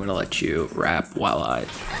 All right, I'm going to let you rap while I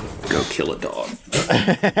go kill a dog.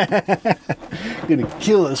 I'm gonna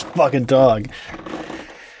kill this fucking dog.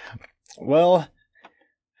 Well,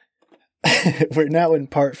 we're now in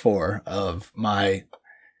part 4 of my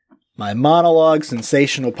monologue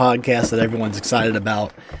sensational podcast that everyone's excited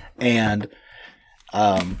about. And,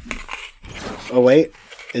 oh wait,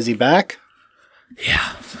 is he back?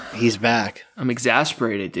 Yeah. He's back. I'm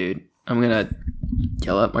exasperated, dude. I'm going to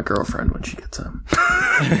yell at my girlfriend when she gets home.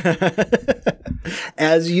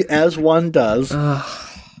 As one does.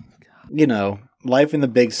 You know, life in the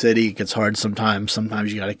big city gets hard sometimes.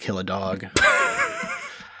 Sometimes you gotta kill a dog.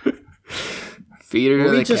 Feed her to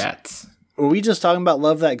the cats. Were we just talking about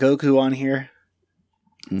Love That Goku on here?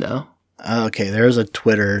 No. Okay, there was a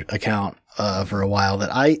Twitter account for a while that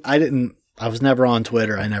I was never on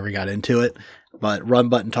Twitter. I never got into it. But Run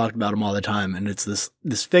Button talked about him all the time, and it's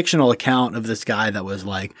this fictional account of this guy that was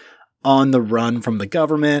like on the run from the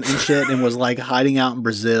government and shit, and was like hiding out in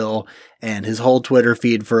Brazil. And his whole Twitter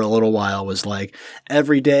feed for a little while was like,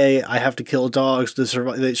 every day I have to kill dogs to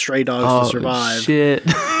survive, stray dogs to survive. Shit.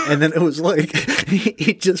 And then it was like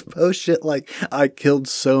he just posts shit like, I killed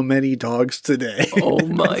so many dogs today. Oh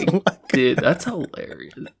my, dude, that's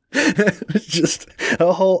hilarious. It's just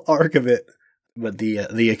a whole arc of it. But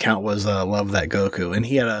the account was Love That Goku, and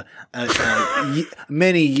he had a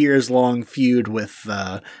many years long feud with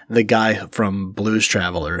the guy from Blues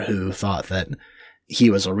Traveler who thought that he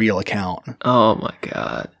was a real account. Oh my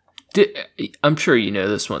god, I'm sure you know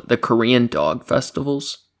this one. The Korean dog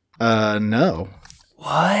festivals. No.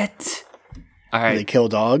 What? All right. They kill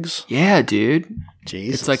dogs? Yeah, dude.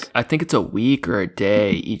 Jesus. It's like I think it's a week or a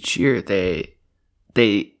day each year.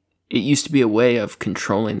 It used to be a way of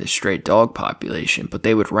controlling the stray dog population, but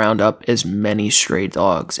they would round up as many stray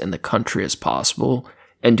dogs in the country as possible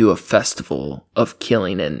and do a festival of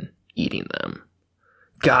killing and eating them.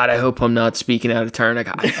 God, I hope I'm not speaking out of turn.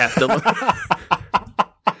 I have to look.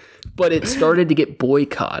 But it started to get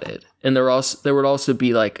boycotted, and there would also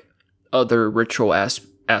be like other ritual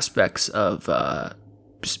aspects of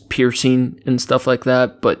piercing and stuff like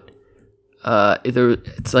that. But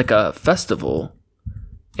it's like a festival.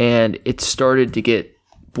 And it started to get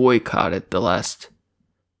boycotted. The last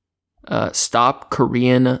Stop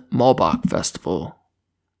Korean Malbok Festival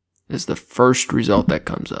is the first result that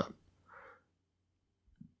comes up.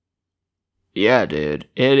 Yeah, dude.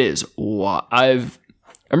 It is. I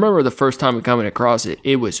remember the first time coming across it.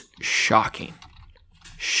 It was shocking.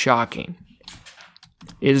 Shocking.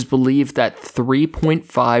 It is believed that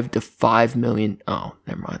 3.5 to 5 million. Oh,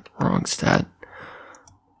 never mind. Wrong stat.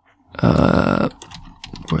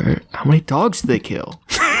 How many dogs do they kill?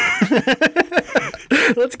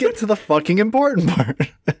 Let's get to the fucking important part.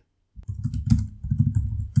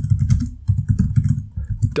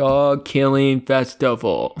 Dog killing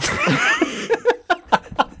festival.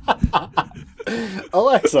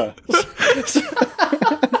 Alexa,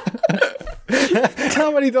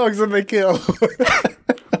 how many dogs did they kill?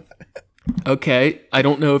 Okay, I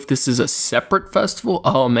don't know if this is a separate festival.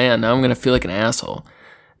 Oh man, now I'm gonna feel like an asshole.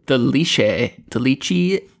 The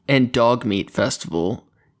Lychee and Dog Meat Festival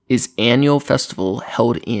is annual festival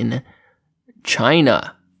held in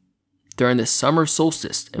China during the summer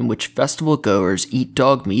solstice, in which festival goers eat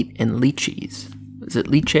dog meat and lychees. Is it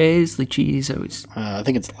lychees? Lychees? Always. I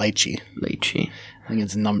think it's lychee. Lychee. I think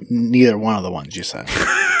it's neither one of the ones you said.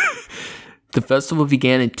 The festival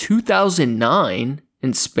began in 2009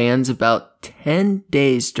 and spans about 10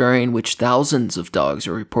 days, during which thousands of dogs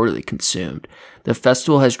are reportedly consumed. The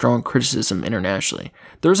festival has drawn criticism internationally.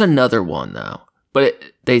 There's another one, though, but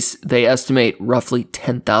they estimate roughly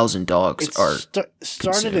 10,000 dogs started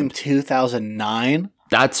consumed. In 2009?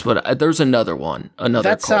 That's what. There's another one.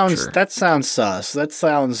 Another culture. That sounds sus. That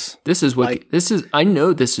sounds. This is what. This is. I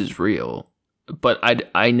know this is real, but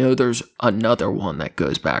I know there's another one that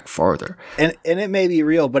goes back farther. And it may be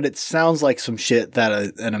real, but it sounds like some shit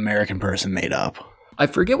that an American person made up. I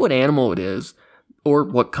forget what animal it is or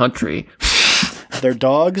what country. They're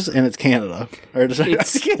dogs, and it's Canada. Or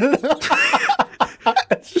it's Canada.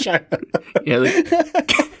 It's China. Yeah,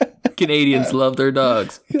 Canadians love their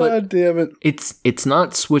dogs. God damn it. It's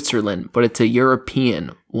not Switzerland, but it's a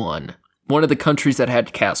European one. One of the countries that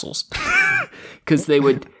had castles. Because they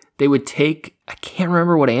would take, I can't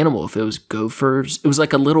remember what animal, if it was gophers. It was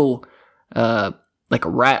like a little, like a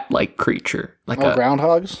rat-like creature.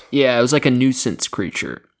 Groundhogs? Yeah, it was like a nuisance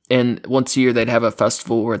creature. And once a year they'd have a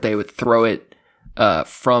festival where they would throw it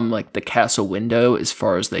from like the castle window as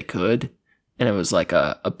far as they could. and it was like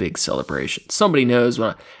a big celebration. Somebody knows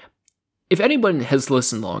if anyone has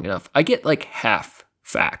listened long enough, I get like half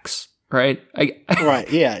facts, right? Right,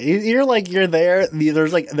 yeah. You're there.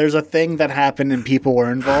 There's a thing that happened and people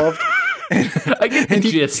were involved. I get the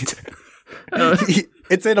gist.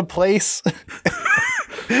 It's in a place.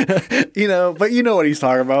 But you know what he's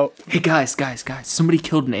talking about. Hey guys, somebody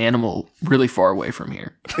killed an animal really far away from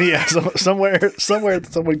here. Yeah, somewhere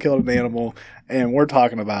someone killed an animal and we're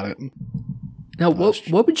talking about it. Now,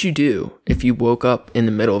 what would you do if you woke up in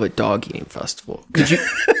the middle of a dog eating festival?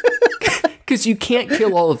 Because you can't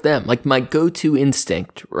kill all of them. Like my go-to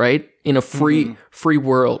instinct, right? In a free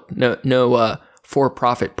world, no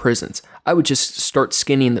for-profit prisons, I would just start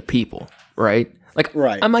skinning the people, right? Like,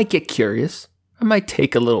 right. I might get curious. I might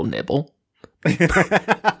take a little nibble,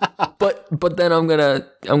 but then I'm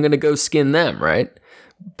gonna go skin them, right?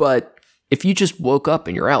 But if you just woke up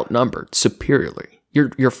and you're outnumbered superiorly,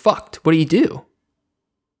 you're fucked. What do?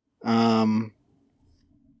 You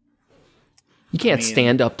can't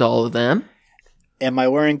stand up to all of them. Am I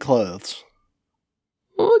wearing clothes?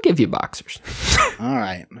 Well, we'll give you boxers. All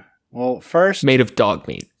right. Well, first made of dog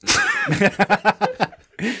meat.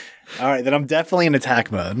 All right, then I'm definitely in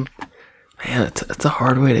attack mode. Man, it's a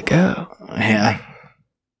hard way to go. Yeah.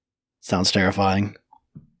 Sounds terrifying.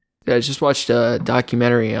 Yeah, I just watched a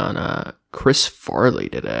documentary on Chris Farley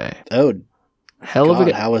today. Oh, hell of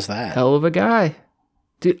a guy. How was that? Hell of a guy.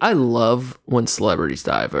 Dude, I love when celebrities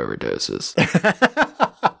die of overdoses.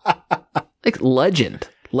 Like, legend.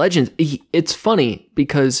 It's funny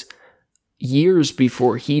because years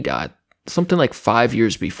before he died, something like 5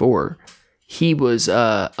 years before, he was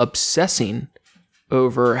obsessing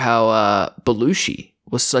over how Belushi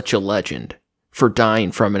was such a legend for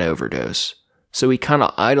dying from an overdose. So he kind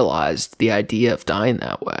of idolized the idea of dying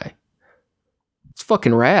that way. It's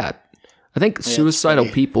fucking rad. I think suicidal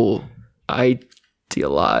people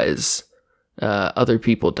idealize other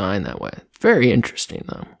people dying that way. Very interesting,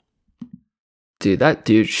 though. Dude, that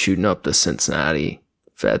dude shooting up the Cincinnati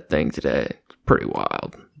Fed thing today, pretty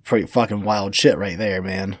wild. Pretty fucking wild shit right there,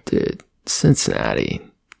 man. Dude, Cincinnati,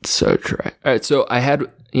 so dry. All right, so I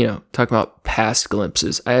had, talking about past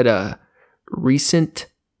glimpses, I had a recent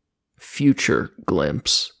future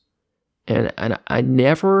glimpse, and I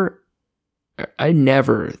never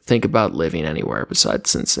think about living anywhere besides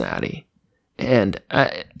Cincinnati. And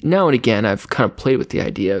now and again, I've kind of played with the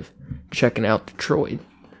idea of checking out Detroit.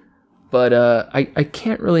 But I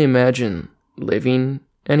can't really imagine living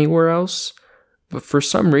anywhere else. But for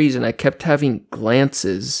some reason, I kept having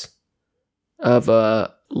glances of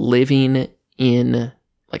living in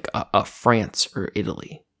like a France or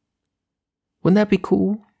Italy. Wouldn't that be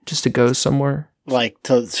cool? Just to go somewhere? Like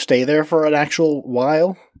to stay there for an actual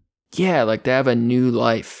while? Yeah, like to have a new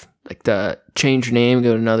life. Like to change your name,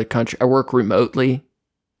 go to another country. I work remotely.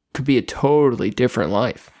 Could be a totally different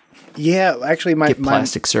life. Yeah, actually, get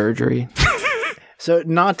plastic surgery. So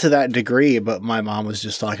not to that degree, but my mom was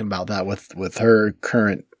just talking about that with her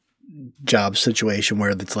current job situation,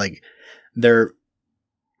 where it's like they're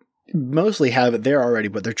mostly have it there already,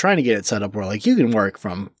 but they're trying to get it set up where like you can work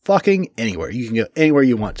from fucking anywhere. You can go anywhere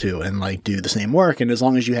you want to and like do the same work, and as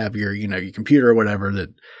long as you have your your computer or whatever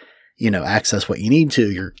that access what you need to,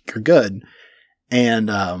 you're good. And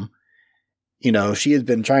she has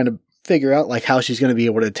been trying to figure out like how she's going to be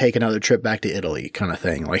able to take another trip back to Italy kind of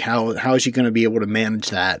thing. Like how is she going to be able to manage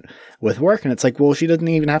that with work? And it's like, well, she doesn't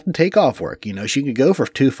even have to take off work. She could go for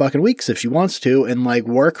 2 fucking weeks if she wants to and like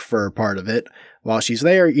work for part of it while she's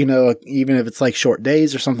there, even if it's like short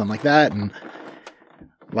days or something like that. And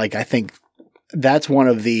like, I think that's one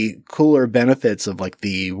of the cooler benefits of like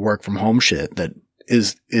the work from home shit that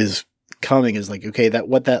is coming, is like, okay,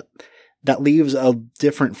 that leaves a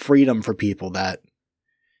different freedom for people, that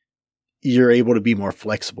you're able to be more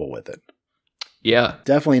flexible with it. Yeah.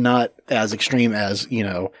 Definitely not as extreme as,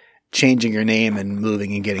 changing your name and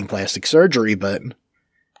moving and getting plastic surgery, but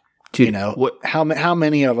dude, how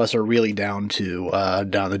many of us are really down to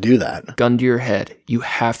do that? Gun to your head. You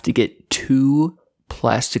have to get 2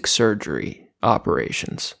 plastic surgery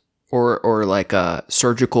operations or like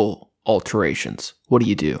surgical alterations. What do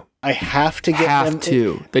you do? I have to get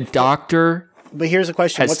them. The doctor but here's the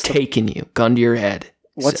question. Has taken you. Gun to your head.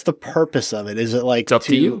 What's the purpose of it? Is it like it's up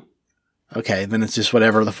to you? Okay, then it's just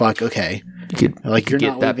whatever the fuck. Okay, you could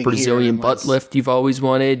get that Brazilian butt lift you've always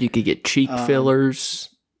wanted. You could get cheek fillers,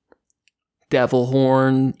 devil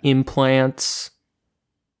horn implants.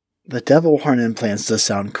 The devil horn implants does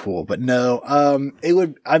sound cool, but no. It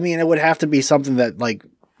would have to be something that like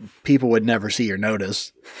people would never see or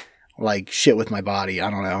notice, like shit with my body. I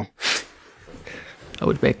don't know. I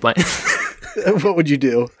would make my. What would you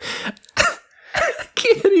do?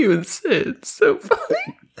 even say it. It's so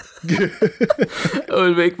funny. I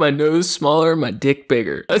would make my nose smaller, my dick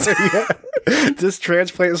bigger. Just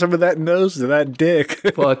transplant some of that nose to that dick.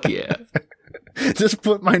 Fuck yeah. Just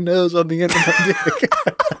put my nose on the end of my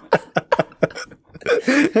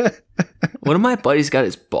dick. One of my buddies got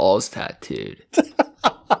his balls tattooed.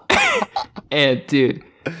 And dude,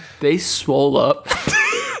 they swole up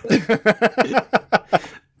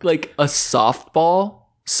like a softball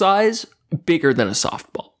size, bigger than a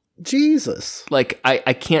softball. Jesus. Like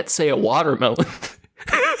I can't say a watermelon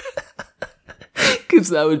because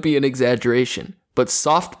that would be an exaggeration. But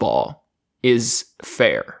softball is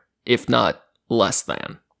fair, if not less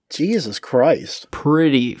than. Jesus Christ.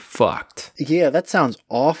 Pretty fucked. Yeah, that sounds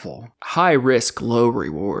awful. High risk, low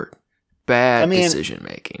reward. Bad decision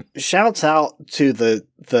making. Shouts out to the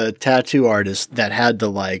tattoo artist that had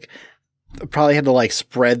to probably had to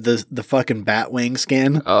spread the fucking bat wing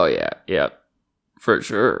skin. Oh yeah, for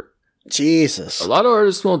sure. Jesus. A lot of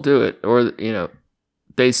artists won't do it, or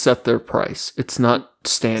they set their price. It's not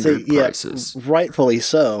standard prices. Rightfully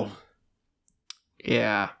so.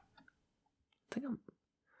 Yeah.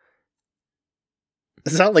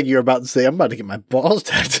 It's not like you're about to say, I'm about to get my balls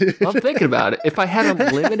tattooed. I'm thinking about it. If I had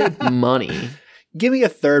unlimited money. Give me a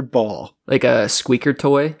third ball. Like a squeaker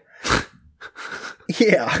toy?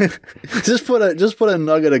 Yeah. just put a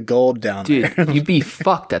nugget of gold down there. Dude, you'd be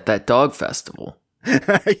fucked at that dog festival.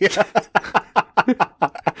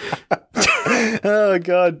 Oh,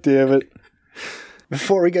 God damn it.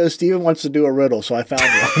 Before we go, Steven wants to do a riddle, so I found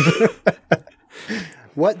one.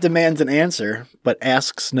 What demands an answer, but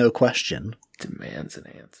asks no question? Demands an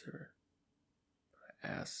answer.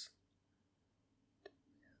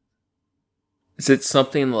 Is it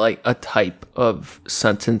something like a type of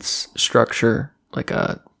sentence structure? Like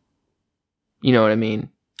you know what I mean?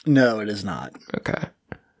 No, it is not. Okay.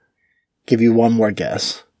 Give you one more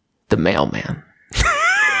guess. The mailman.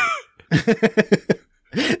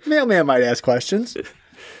 Mailman might ask questions.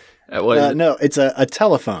 What is it? No, it's a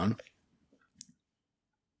telephone.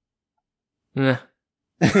 All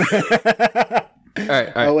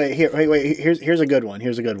right. Oh wait, here's a good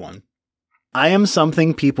one. I am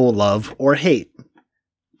something people love or hate.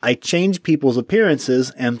 I change people's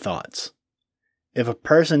appearances and thoughts. If a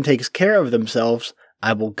person takes care of themselves,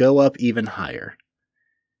 I will go up even higher.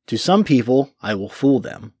 To some people, I will fool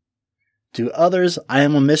them. To others, I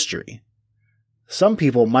am a mystery. Some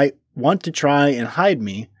people might want to try and hide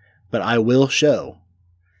me, but I will show.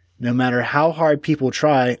 No matter how hard people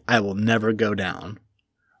try, I will never go down.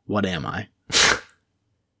 What am I?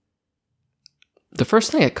 The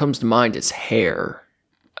first thing that comes to mind is hair.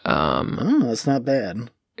 That's not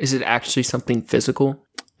bad. Is it actually something physical?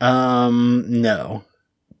 No.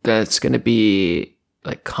 That's going to be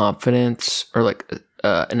like confidence or like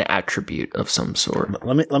an attribute of some sort.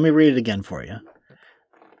 Let me read it again for you.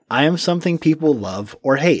 I am something people love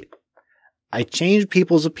or hate. I change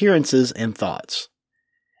people's appearances and thoughts.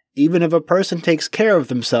 Even if a person takes care of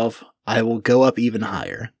themselves, I will go up even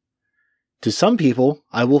higher. To some people,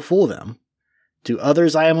 I will fool them. To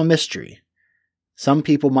others, I am a mystery. Some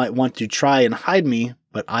people might want to try and hide me,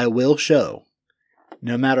 but I will show.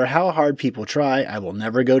 No matter how hard people try, I will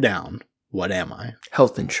never go down. What am I?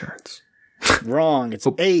 Health insurance. Wrong. It's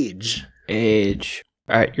age. Age.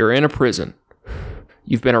 All right, you're in a prison.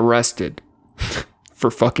 You've been arrested for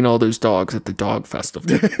fucking all those dogs at the dog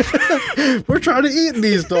festival. We're trying to eat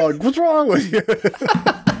these dogs. What's wrong with you?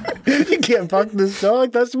 You can't fuck this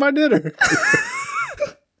dog. That's my dinner.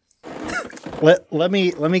 Let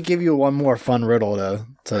me give you one more fun riddle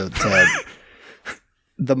to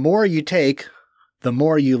the more you take, the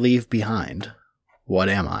more you leave behind. What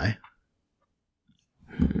am I?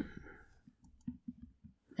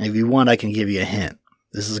 If you want, I can give you a hint.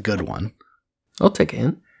 This is a good one. I'll take a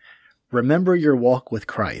hint. Remember your walk with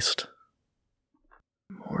Christ.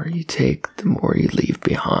 The more you take, the more you leave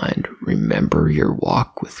behind. Remember your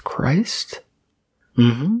walk with Christ?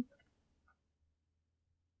 Mm-hmm.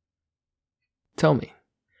 Tell me.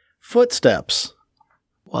 Footsteps.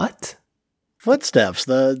 What? Footsteps.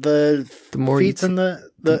 The more feet and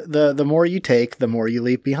the more you take, the more you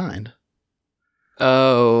leave behind.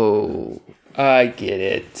 Oh, I get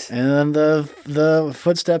it. And then the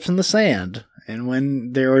footsteps in the sand. And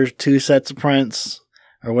when there were two sets of prints,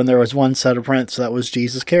 or when there was one set of prints, that was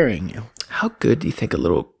Jesus carrying you. How good do you think a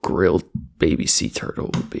little grilled baby sea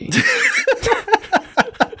turtle would be?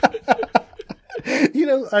 You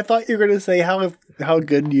know, I thought you were going to say how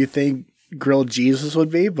good do you think grilled Jesus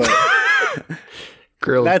would be, but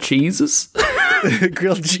grilled cheeses?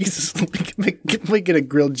 Grilled Jesus. We get a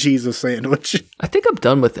grilled Jesus sandwich. I think I'm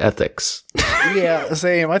done with ethics. Yeah,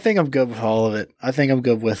 same. I think I'm good with all of it. I think I'm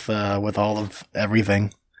good with all of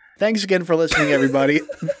everything. Thanks again for listening, everybody.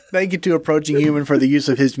 Thank you to Approaching Human for the use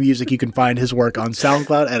of his music. You can find his work on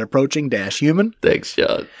SoundCloud at Approaching-Human. Thanks,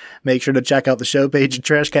 John. Make sure to check out the show page at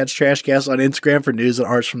Trashcast on Instagram for news and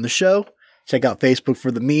arts from the show. Check out Facebook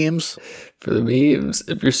for the memes. For the memes.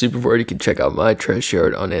 If you're super bored, you can check out my trash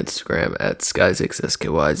yard on Instagram at Skyzix,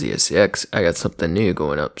 SKYZSX. I got something new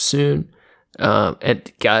going up soon.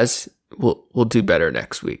 And guys, we'll do better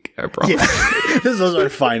next week. I promise. Yeah. This is our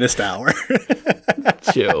finest hour.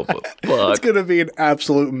 Chill, but fuck. It's going to be an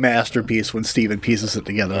absolute masterpiece when Steven pieces it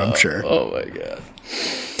together, I'm sure. Oh my god.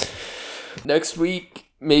 Next week,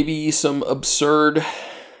 maybe some absurd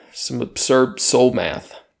soul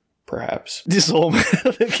math, perhaps. This whole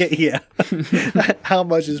okay, yeah. How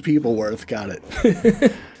much is people worth? Got it.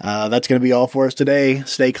 That's going to be all for us today.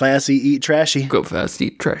 Stay classy, eat trashy. Go fast,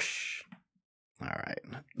 eat trash. All right.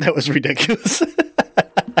 That was ridiculous.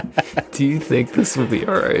 Do you think this will be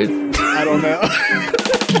all right? I don't know.